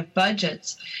variety of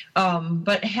budgets,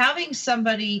 but having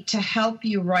somebody to help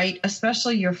you write,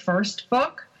 especially your first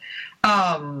book,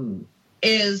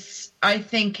 is, I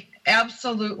think,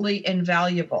 absolutely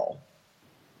invaluable.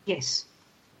 Yes.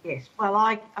 Yes, well,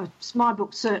 my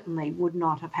book certainly would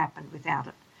not have happened without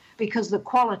it, because the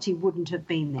quality wouldn't have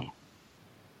been there.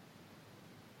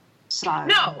 So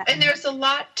no, and there's a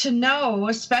lot to know,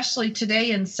 especially today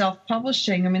in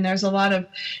self-publishing. I mean, there's a lot of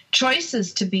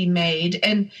choices to be made.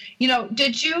 And,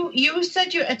 did you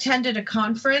said you attended a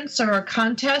conference or a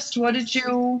contest? What did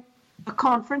you? A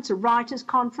conference, a writers'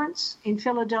 conference in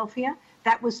Philadelphia.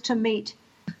 That was to meet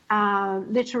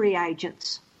literary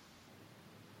agents.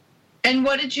 And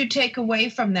what did you take away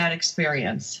from that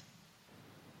experience?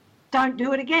 Don't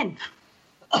do it again.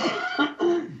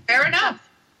 Fair enough.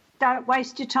 Don't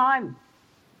waste your time.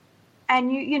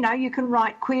 And you can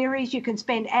write queries. You can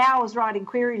spend hours writing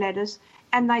query letters,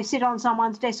 and they sit on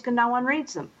someone's desk and no one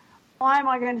reads them. Why am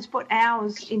I going to put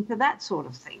hours into that sort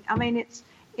of thing? I mean,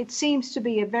 it seems to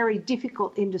be a very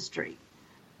difficult industry.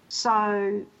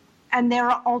 So, and there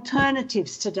are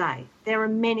alternatives today. There are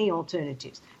many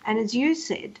alternatives. And as you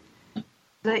said,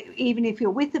 even if you're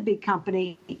with a big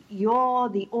company, the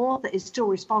author is still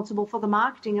responsible for the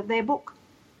marketing of their book.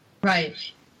 Right.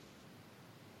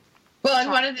 Well, and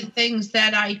one of the things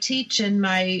that I teach in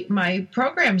my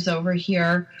programs over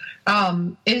here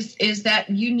is that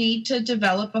you need to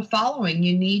develop a following.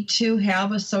 You need to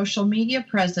have a social media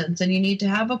presence, and you need to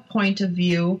have a point of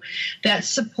view that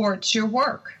supports your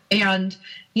work. And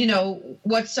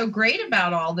what's so great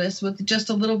about all this, with just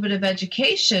a little bit of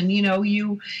education,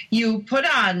 you put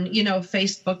on,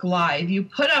 Facebook Live, you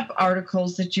put up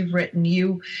articles that you've written,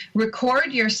 you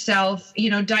record yourself.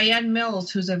 Diane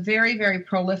Mills, who's a very, very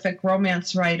prolific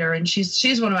romance writer, and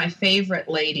she's one of my favorite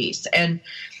ladies. And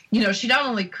she not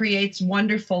only creates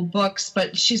wonderful books,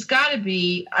 but she's got to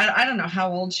be, I don't know how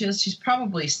old she is. She's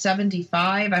probably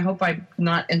 75. I hope I'm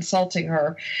not insulting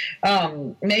her.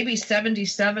 Maybe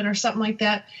 77 or something like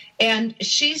that. And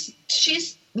she's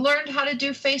learned how to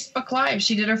do Facebook Live.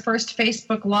 She did her first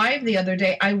Facebook Live the other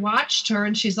day. I watched her,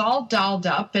 and she's all dolled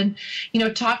up and,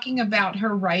 talking about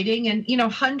her writing, and,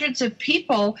 hundreds of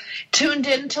people tuned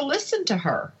in to listen to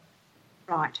her.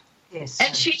 Right. Yes.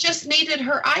 And she just needed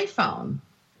her iPhone.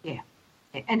 Yeah.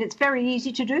 And it's very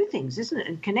easy to do things, isn't it?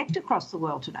 And connect across the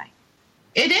world today.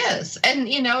 It is. And,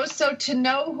 so to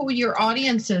know who your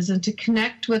audience is and to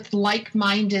connect with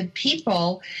like-minded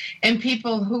people and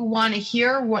people who want to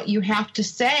hear what you have to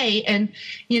say and,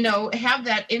 have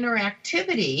that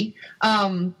interactivity,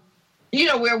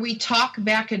 where we talk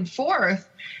back and forth,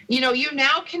 you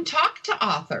now can talk to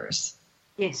authors.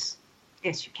 Yes.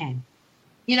 Yes, you can.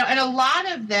 And a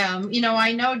lot of them,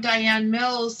 I know Diane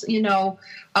Mills, and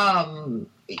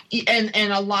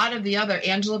a lot of the other,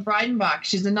 Angela Breidenbach,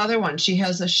 she's another one. She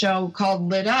has a show called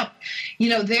Lit Up.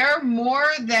 They're more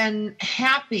than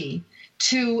happy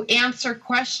to answer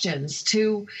questions,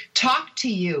 to talk to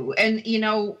you. And,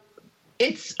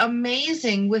 it's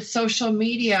amazing with social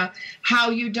media how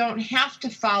you don't have to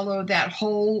follow that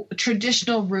whole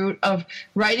traditional route of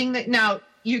writing that. Now,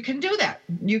 you can do that.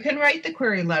 You can write the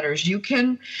query letters. You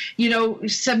can,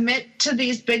 submit to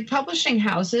these big publishing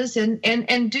houses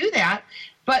and do that.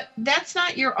 But that's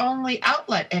not your only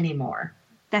outlet anymore.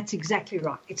 That's exactly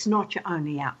right. It's not your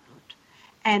only outlet.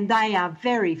 And they are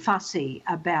very fussy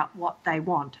about what they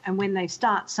want. And when they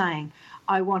start saying,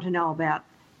 I want to know about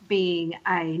being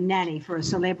a nanny for a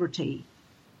celebrity,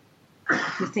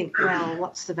 you think, well,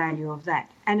 what's the value of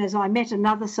that? And as I met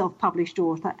another self-published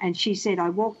author, and she said, I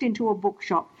walked into a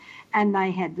bookshop and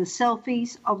they had the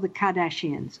selfies of the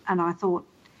Kardashians. And I thought,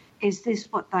 is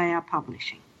this what they are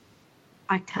publishing?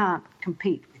 I can't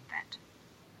compete with that.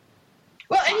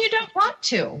 Well, and you don't want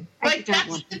to. Like,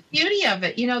 that's the beauty of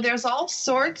it. You know, there's all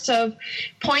sorts of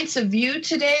points of view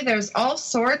today. There's all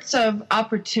sorts of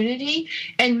opportunity.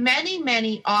 And many,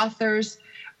 many authors,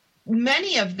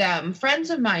 many of them, friends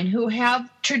of mine who have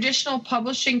traditional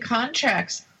publishing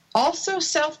contracts, also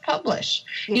self-publish.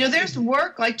 You know, there's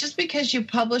work, like just because you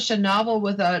publish a novel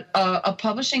with a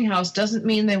publishing house doesn't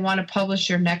mean they want to publish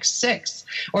your next 6.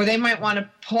 Or they might want to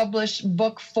publish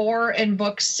book 4 and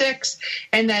book 6,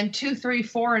 and then 2, 3,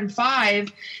 4, and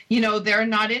 5, you know, they're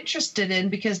not interested in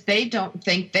because they don't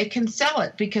think they can sell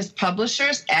it, because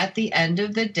publishers at the end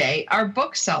of the day are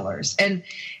booksellers. And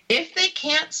if they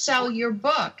can't sell your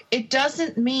book, it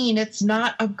doesn't mean it's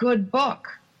not a good book.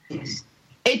 Yes.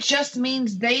 It just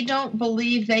means they don't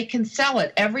believe they can sell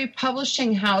it. Every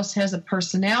publishing house has a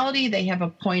personality. They have a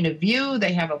point of view.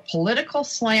 They have a political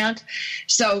slant.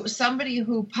 So somebody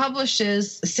who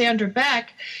publishes Sandra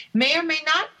Beck may or may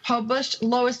not publish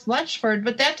Lois Lechford,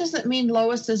 but that doesn't mean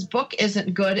Lois's book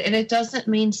isn't good, and it doesn't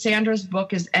mean Sandra's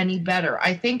book is any better.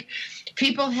 I think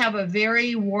people have a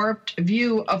very warped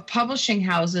view of publishing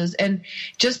houses, and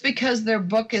just because their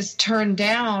book is turned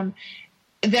down,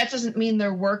 that doesn't mean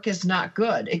their work is not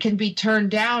good. It can be turned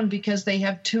down because they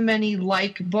have too many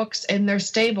like books in their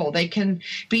stable. They can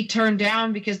be turned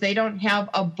down because they don't have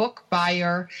a book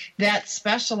buyer that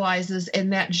specializes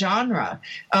in that genre.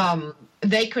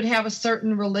 They could have a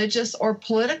certain religious or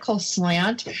political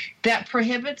slant that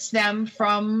prohibits them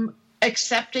from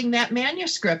accepting that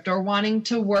manuscript or wanting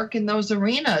to work in those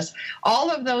arenas.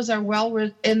 All of those are well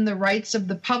within the rights of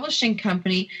the publishing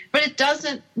company, but it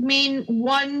doesn't mean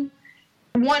one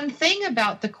thing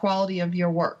about the quality of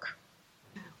your work.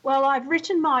 Well, I've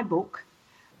written my book,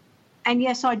 and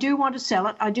yes, I do want to sell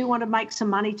it. I do want to make some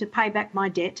money to pay back my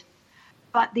debt.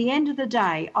 But at the end of the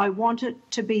day, I want it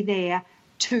to be there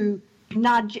to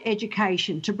nudge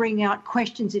education, to bring out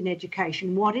questions in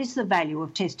education. What is the value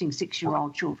of testing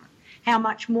 6-year-old children? How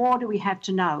much more do we have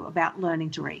to know about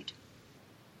learning to read?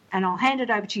 And I'll hand it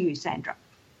over to you, Sandra.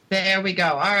 There we go.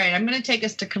 All right, I'm going to take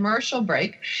us to commercial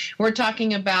break. We're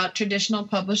talking about traditional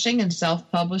publishing and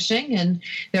self-publishing, and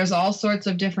there's all sorts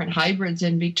of different hybrids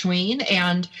in between.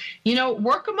 And, you know,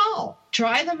 work them all.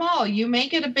 Try them all. You may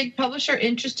get a big publisher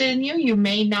interested in you. You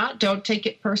may not. Don't take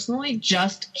it personally.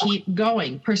 Just keep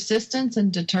going. Persistence and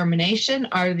determination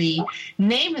are the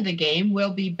name of the game.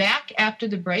 We'll be back after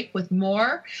the break with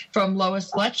more from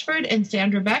Lois Lechford and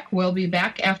Sandra Beck. We'll be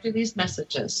back after these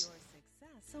messages.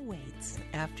 Awaits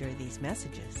after these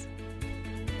messages.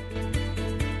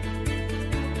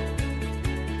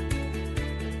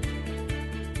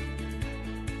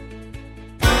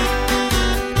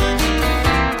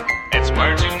 It's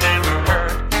words you never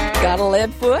heard. Got a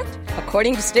lead foot?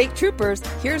 According to state troopers,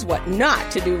 here's what not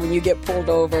to do when you get pulled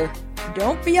over.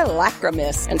 Don't be a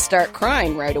lachrymous and start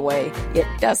crying right away. It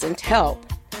doesn't help.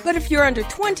 But if you're under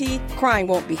 20, crying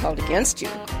won't be held against you.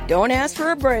 Don't ask for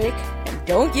a break, and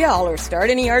don't yell or start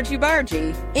any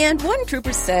argy-bargy. And one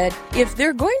trooper said, if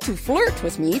they're going to flirt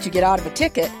with me to get out of a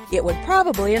ticket, it would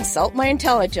probably insult my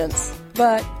intelligence.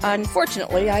 But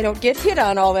unfortunately, I don't get hit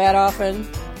on all that often.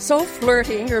 So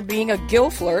flirting or being a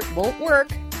gill flirt won't work.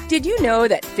 Did you know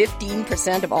that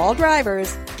 15% of all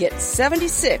drivers get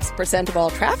 76% of all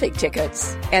traffic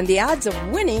tickets? And the odds of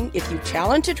winning if you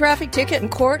challenge a traffic ticket in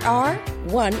court are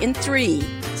 1 in 3.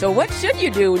 So what should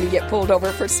you do when you get pulled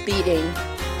over for speeding?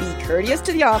 Be courteous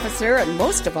to the officer, and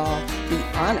most of all, be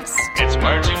honest. It's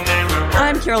words you never heard.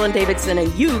 I'm Carolyn Davidson,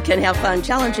 and you can have fun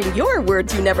challenging your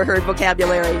words you never heard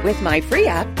vocabulary with my free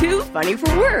app, Too Funny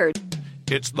for Words.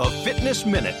 It's the Fitness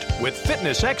Minute with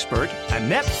fitness expert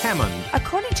Annette Hammond.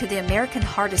 According to the American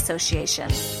Heart Association,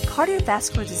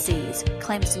 cardiovascular disease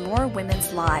claims more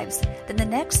women's lives than the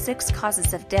next 6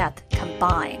 causes of death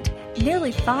combined.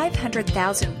 Nearly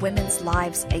 500,000 women's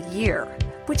lives a year,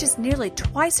 which is nearly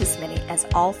twice as many as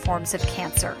all forms of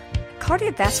cancer.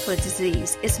 Cardiovascular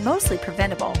disease is mostly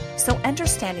preventable, so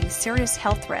understanding serious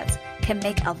health threats can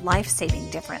make a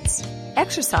life-saving difference.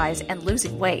 Exercise and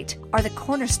losing weight are the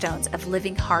cornerstones of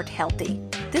living heart healthy.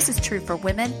 This is true for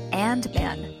women and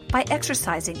men. By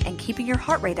exercising and keeping your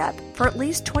heart rate up for at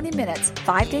least 20 minutes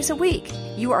 5 days a week,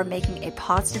 you are making a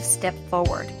positive step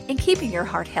forward in keeping your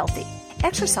heart healthy.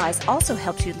 Exercise also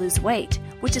helps you lose weight,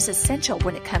 which is essential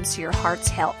when it comes to your heart's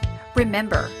health.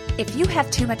 Remember, if you have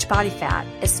too much body fat,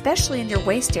 especially in your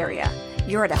waist area,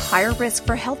 you're at a higher risk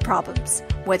for health problems,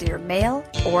 whether you're male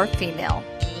or female.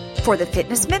 For the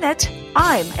Fitness Minute,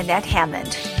 I'm Annette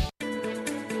Hammond.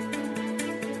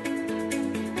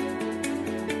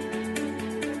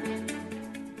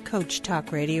 Coach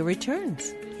Talk Radio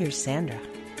returns. Here's Sandra.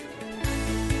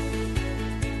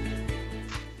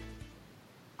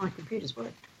 My computer's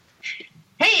working.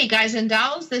 Hey, guys and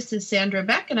dolls, this is Sandra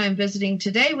Beck, and I'm visiting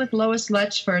today with Lois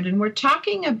Letchford, and we're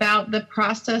talking about the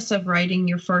process of writing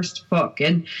your first book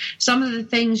and some of the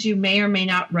things you may or may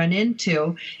not run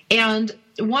into. And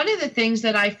one of the things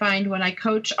that I find when I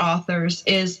coach authors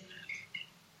is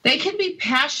they can be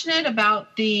passionate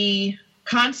about the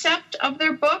concept of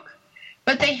their book,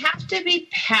 but they have to be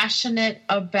passionate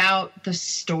about the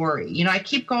story. You know, I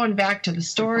keep going back to the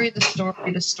story,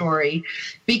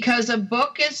 because a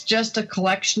book is just a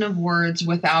collection of words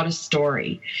without a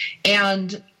story.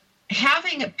 And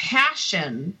having a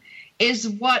passion is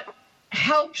what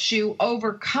helps you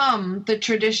overcome the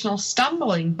traditional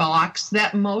stumbling blocks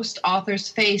that most authors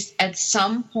face at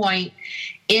some point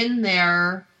in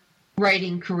their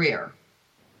writing career.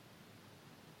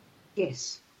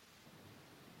 Yes.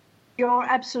 You're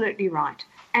absolutely right.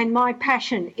 And my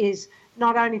passion is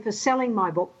not only for selling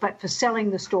my book, but for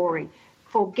selling the story,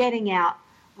 for getting out.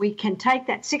 We can take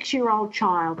that 6-year-old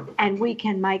child and we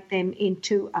can make them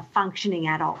into a functioning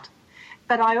adult.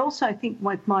 But I also think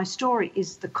with my story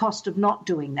is the cost of not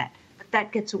doing that. But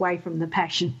that gets away from the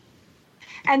passion.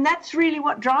 And that's really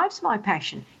what drives my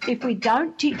passion. If we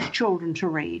don't teach children to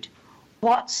read,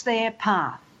 what's their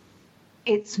path?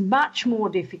 It's much more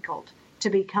difficult to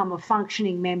become a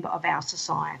functioning member of our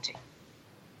society.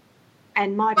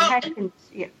 And my passion,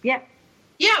 yeah,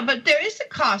 but there is a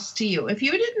cost to you. If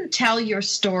you didn't tell your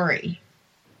story,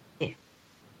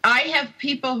 I have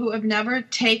people who have never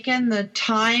taken the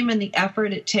time and the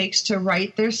effort it takes to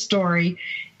write their story,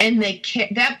 and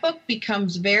that book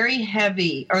becomes very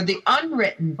heavy, or the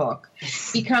unwritten book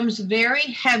becomes very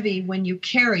heavy when you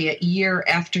carry it year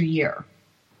after year.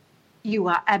 You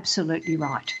are absolutely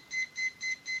right.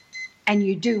 And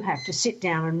you do have to sit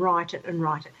down and write it.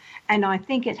 And I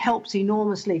think it helps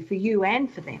enormously for you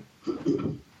and for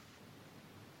them.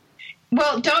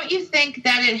 Well, don't you think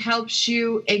that it helps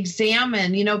you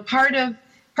examine? You know, part of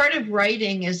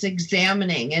writing is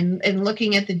examining and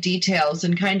looking at the details,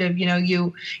 and kind of, you know,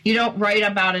 you don't write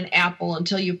about an apple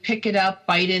until you pick it up,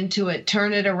 bite into it,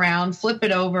 turn it around, flip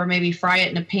it over, maybe fry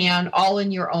it in a pan, all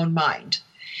in your own mind.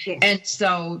 Yes. And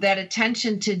so that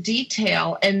attention to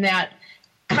detail and that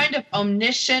kind of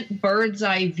omniscient bird's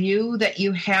eye view that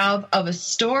you have of a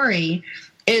story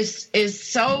is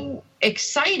so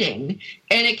exciting,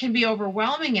 and it can be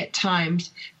overwhelming at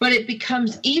times, but it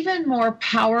becomes even more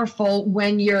powerful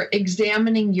when you're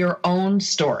examining your own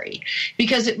story,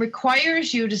 because it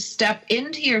requires you to step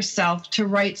into yourself to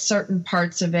write certain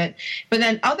parts of it. But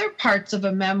then other parts of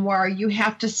a memoir, you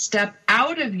have to step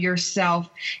out of yourself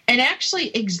and actually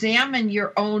examine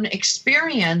your own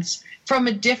experience from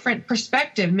a different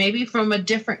perspective, maybe from a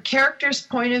different character's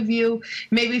point of view,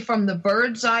 maybe from the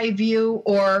bird's eye view,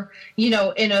 or, you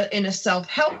know, in a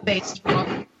self-help based book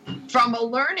from a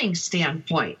learning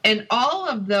standpoint. And all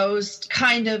of those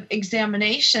kind of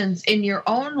examinations in your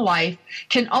own life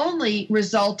can only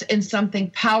result in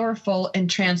something powerful and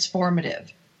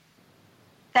transformative.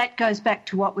 That goes back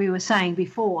to what we were saying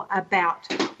before about,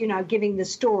 you know, giving the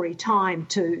story time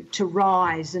to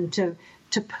rise and to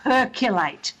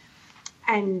percolate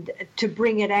and to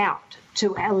bring it out,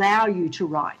 to allow you to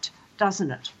write,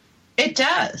 doesn't it? It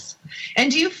does.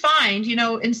 And do you find, you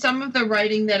know, in some of the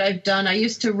writing that I've done, I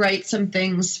used to write some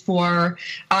things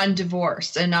on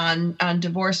divorce and on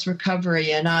divorce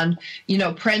recovery and on, you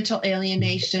know, parental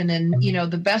alienation and, you know,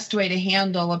 the best way to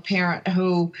handle a parent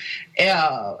who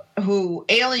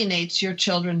alienates your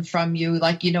children from you,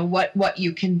 like, you know, what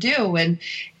you can do. And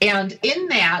in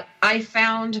that, I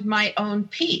found my own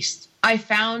peace. I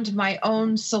found my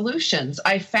own solutions.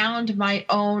 I found my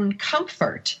own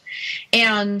comfort.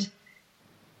 And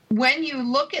when you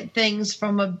look at things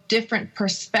from a different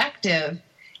perspective,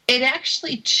 it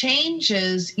actually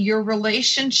changes your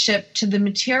relationship to the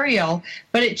material,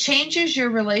 but it changes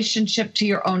your relationship to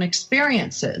your own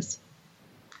experiences.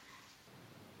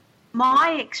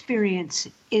 My experience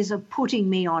is of putting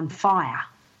me on fire.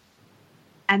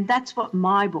 And that's what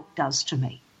my book does to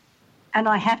me. And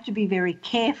I have to be very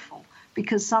careful,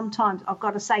 because sometimes I've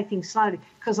got to say things slowly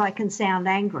because I can sound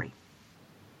angry.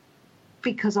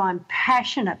 Because I'm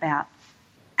passionate about,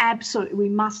 absolutely, we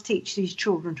must teach these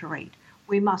children to read.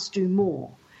 We must do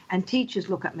more. And teachers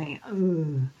look at me,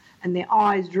 and their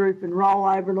eyes droop and roll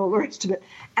over and all the rest of it.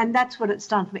 And that's what it's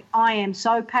done for me. I am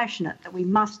so passionate that we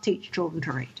must teach children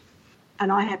to read.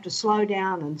 And I have to slow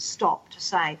down and stop to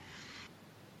say,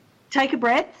 take a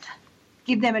breath,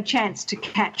 give them a chance to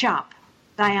catch up,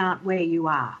 they aren't where you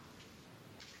are.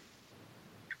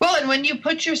 Well, and when you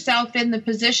put yourself in the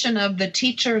position of the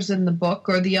teachers in the book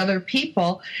or the other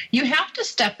people, you have to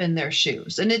step in their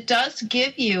shoes. And it does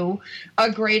give you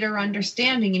a greater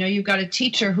understanding. You know, you've got a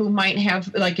teacher who might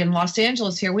have, like in Los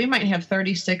Angeles here, we might have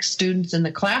 36 students in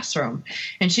the classroom.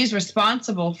 And she's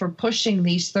responsible for pushing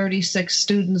these 36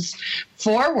 students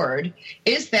forward.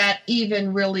 Is that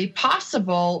even really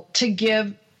possible to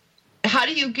give? How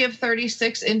do you give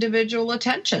 36 individual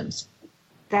attentions?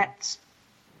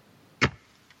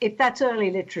 If that's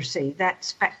early literacy,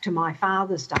 that's back to my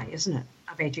father's day, isn't it,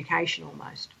 of education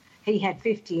almost. He had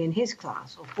 50 in his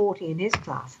class or 40 in his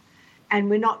class, and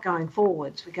we're not going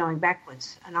forwards, we're going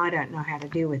backwards, and I don't know how to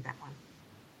deal with that one.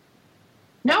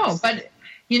 No, but,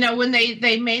 you know, when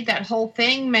they made that whole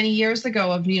thing many years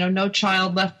ago of, you know, no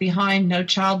child left behind, no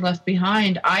child left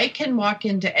behind, I can walk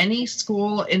into any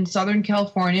school in Southern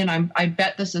California, and I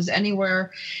bet this is anywhere,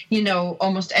 you know,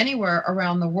 almost anywhere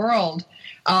around the world,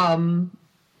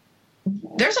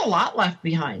 there's a lot left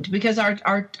behind because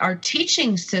our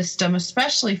teaching system,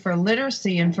 especially for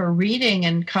literacy and for reading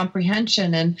and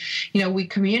comprehension, and, you know, we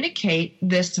communicate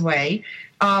this way.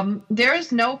 There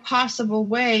is no possible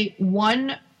way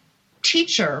one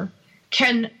teacher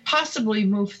can possibly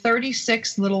move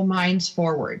 36 little minds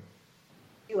forward.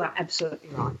 You are absolutely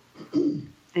right.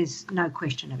 There's no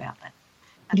question about that.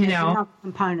 And you there's know, another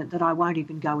component that I won't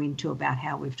even go into about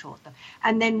how we've taught them.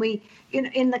 And then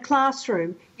in the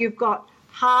classroom, you've got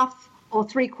half or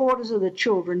 3/4 of the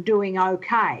children doing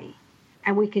okay,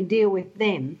 and we can deal with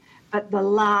them. But the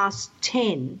last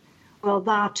 10, well,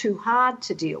 they're too hard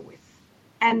to deal with,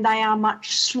 and they are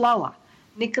much slower.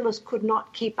 Nicholas could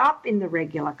not keep up in the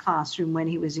regular classroom when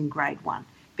he was in grade 1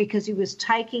 because he was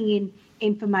taking in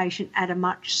information at a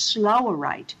much slower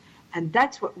rate, and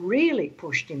that's what really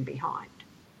pushed him behind.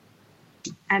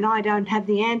 And I don't have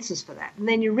the answers for that. And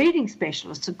then your reading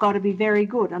specialists have got to be very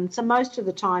good. And so most of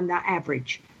the time they're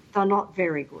average. They're not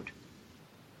very good.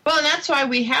 Well, and that's why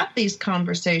we have these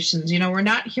conversations. You know, we're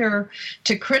not here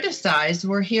to criticize.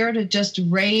 We're here to just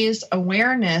raise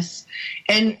awareness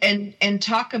and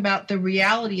talk about the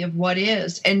reality of what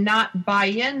is, and not buy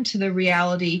into the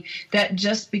reality that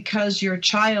just because your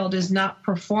child is not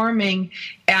performing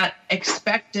at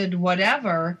expected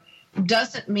whatever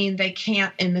doesn't mean they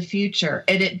can't in the future.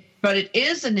 But it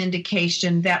is an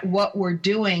indication that what we're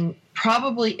doing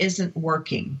probably isn't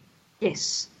working.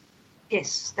 Yes,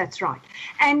 that's right.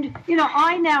 And, you know,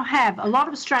 I now have a lot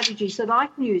of strategies that I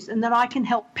can use and that I can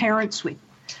help parents with.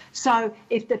 So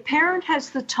if the parent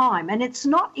has the time, and it's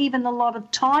not even a lot of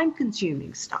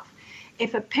time-consuming stuff,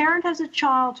 if a parent has a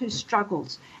child who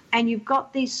struggles and you've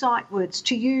got these sight words,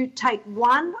 take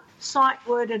one sight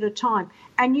word at a time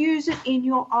and use it in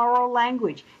your oral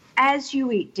language as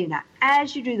you eat dinner,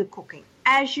 as you do the cooking,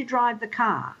 as you drive the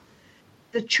car.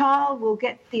 The child will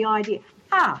get the idea,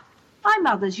 my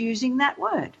mother's using that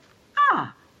word.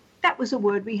 That was a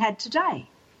word we had today.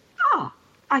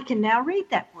 I can now read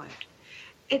that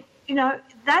word.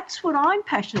 That's what I'm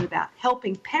passionate about,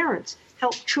 helping parents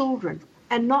help children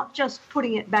and not just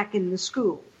putting it back in the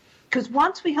school. Because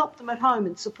once we help them at home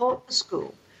and support the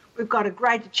school, we've got a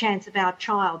greater chance of our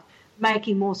child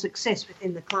making more success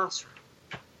within the classroom.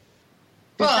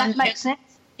 Does that make sense?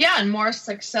 Yeah, and more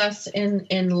success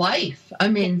in life. I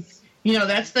mean, you know,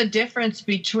 that's the difference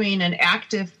between an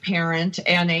active parent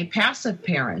and a passive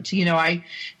parent. You know, I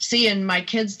see in my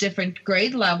kids' different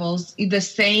grade levels, the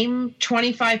same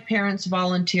 25 parents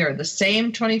volunteer. The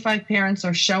same 25 parents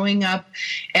are showing up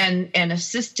and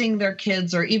assisting their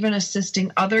kids or even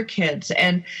assisting other kids.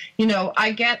 And, you know,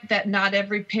 I get that not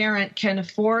every parent can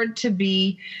afford to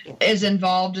be as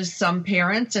involved as some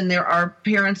parents. And there are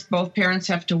parents, both parents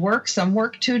have to work. Some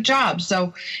work 2 jobs.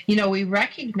 So, you know, we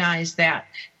recognize that.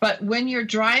 But when you're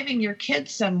driving your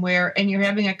kids somewhere and you're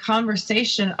having a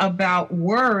conversation about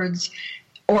words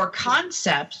or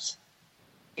concepts,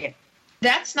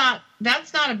 that's not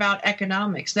about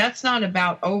economics. That's not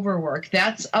about overwork.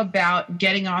 That's about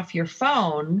getting off your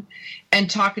phone and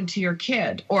talking to your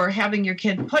kid, or having your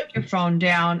kid put your phone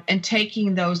down and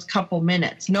taking those couple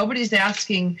minutes. Nobody's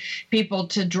asking people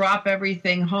to drop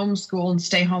everything, homeschool, and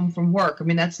stay home from work. I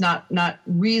mean, that's not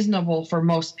reasonable for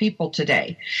most people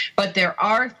today. But there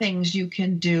are things you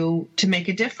can do to make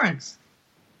a difference.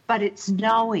 But it's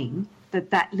knowing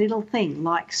that little thing,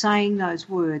 like saying those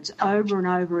words over and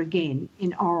over again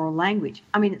in oral language,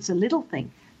 I mean, it's a little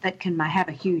thing that can have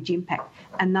a huge impact,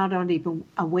 and they're not even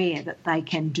aware that they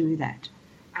can do that.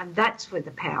 And that's where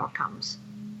the power comes.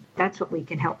 That's what we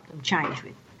can help them change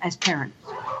with as parents.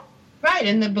 Right. right.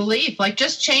 And the belief, like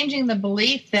just changing the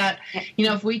belief that,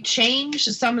 if we change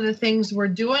some of the things we're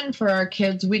doing for our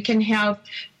kids, we can have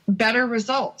better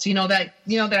results.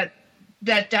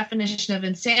 That definition of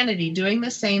insanity, doing the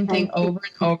same thing over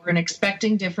and over and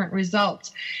expecting different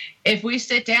results. If we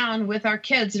sit down with our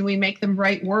kids and we make them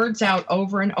write words out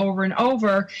over and over and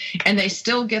over, and they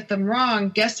still get them wrong,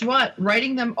 guess what?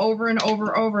 Writing them over and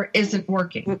over isn't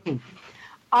working.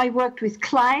 I worked with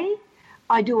Clay.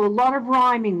 I do a lot of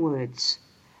rhyming words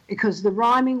because the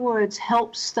rhyming words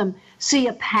helps them see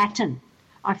a pattern.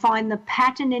 I find the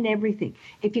pattern in everything.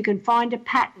 If you can find a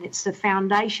pattern, it's the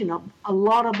foundation of a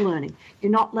lot of learning.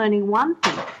 You're not learning one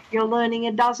thing, you're learning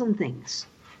a dozen things.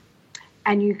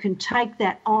 And you can take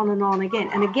that on and on again.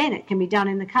 And again, it can be done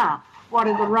in the car. What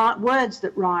are the words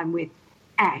that rhyme with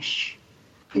ash?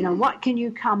 What can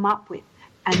you come up with?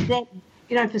 And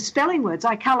then, for spelling words,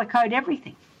 I colour code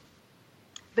everything.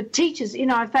 But teachers,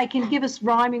 if they can give us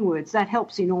rhyming words, that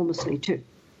helps enormously too.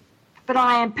 But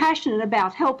I am passionate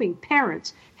about helping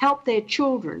parents help their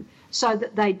children so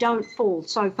that they don't fall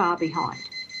so far behind.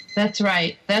 That's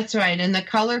right. And the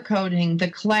color coding, the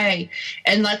Clay,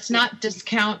 and let's not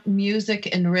discount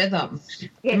music and rhythm.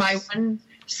 Yes. My one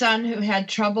son who had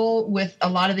trouble with a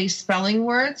lot of these spelling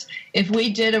words, if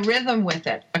we did a rhythm with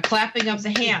it, a clapping of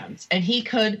the hands, and he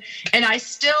could, and I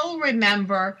still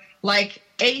remember like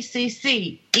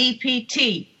ACC,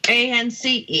 EPT,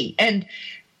 ANCE, and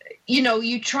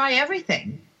you try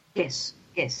everything. Yes.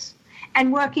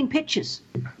 And work in pictures.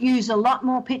 Use a lot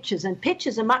more pictures. And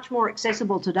pictures are much more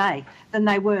accessible today than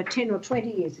they were 10 or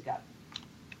 20 years ago.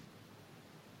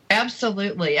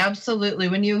 Absolutely.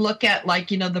 When you look at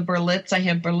the Berlitz, I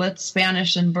have Berlitz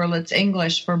Spanish and Berlitz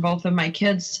English for both of my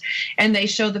kids, and they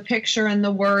show the picture and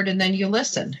the word, and then you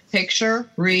listen. Picture,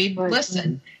 read,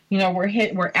 listen.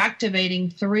 We're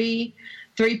activating three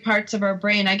parts of our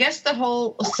brain. I guess the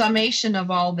whole summation of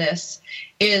all this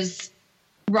is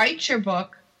write your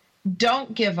book,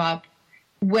 don't give up.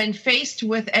 When faced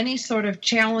with any sort of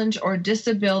challenge or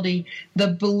disability, the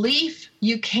belief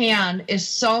you can is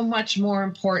so much more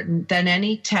important than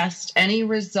any test, any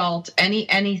result,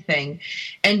 anything.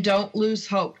 And don't lose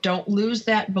hope. Don't lose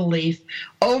that belief.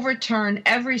 Overturn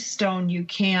every stone you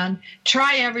can.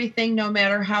 Try everything, no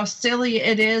matter how silly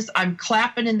it is. I'm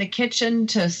clapping in the kitchen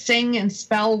to sing and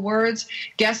spell words.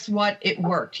 Guess what? It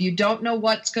worked. You don't know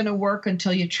what's going to work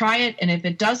until you try it. And if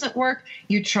it doesn't work,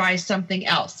 you try something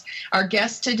else. Our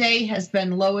guest today has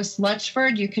been Lois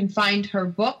Letchford. You can find her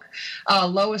book,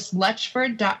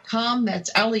 LoisLetchford.com.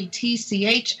 That's LETCHFORD.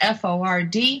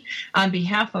 On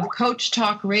behalf of Coach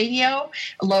Talk Radio,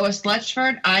 Lois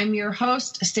Letchford, I'm your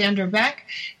host, Sandra Beck.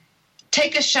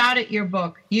 Take a shot at your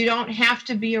book. You don't have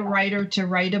to be a writer to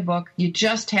write a book. You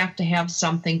just have to have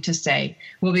something to say.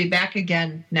 We'll be back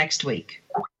again next week.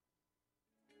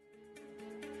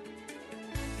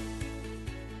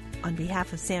 On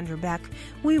behalf of Sandra Beck,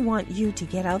 we want you to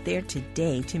get out there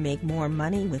today to make more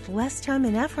money with less time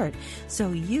and effort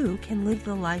so you can live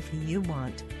the life you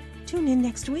want. Tune in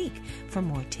next week for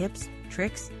more tips,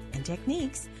 tricks, and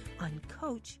techniques on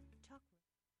Coach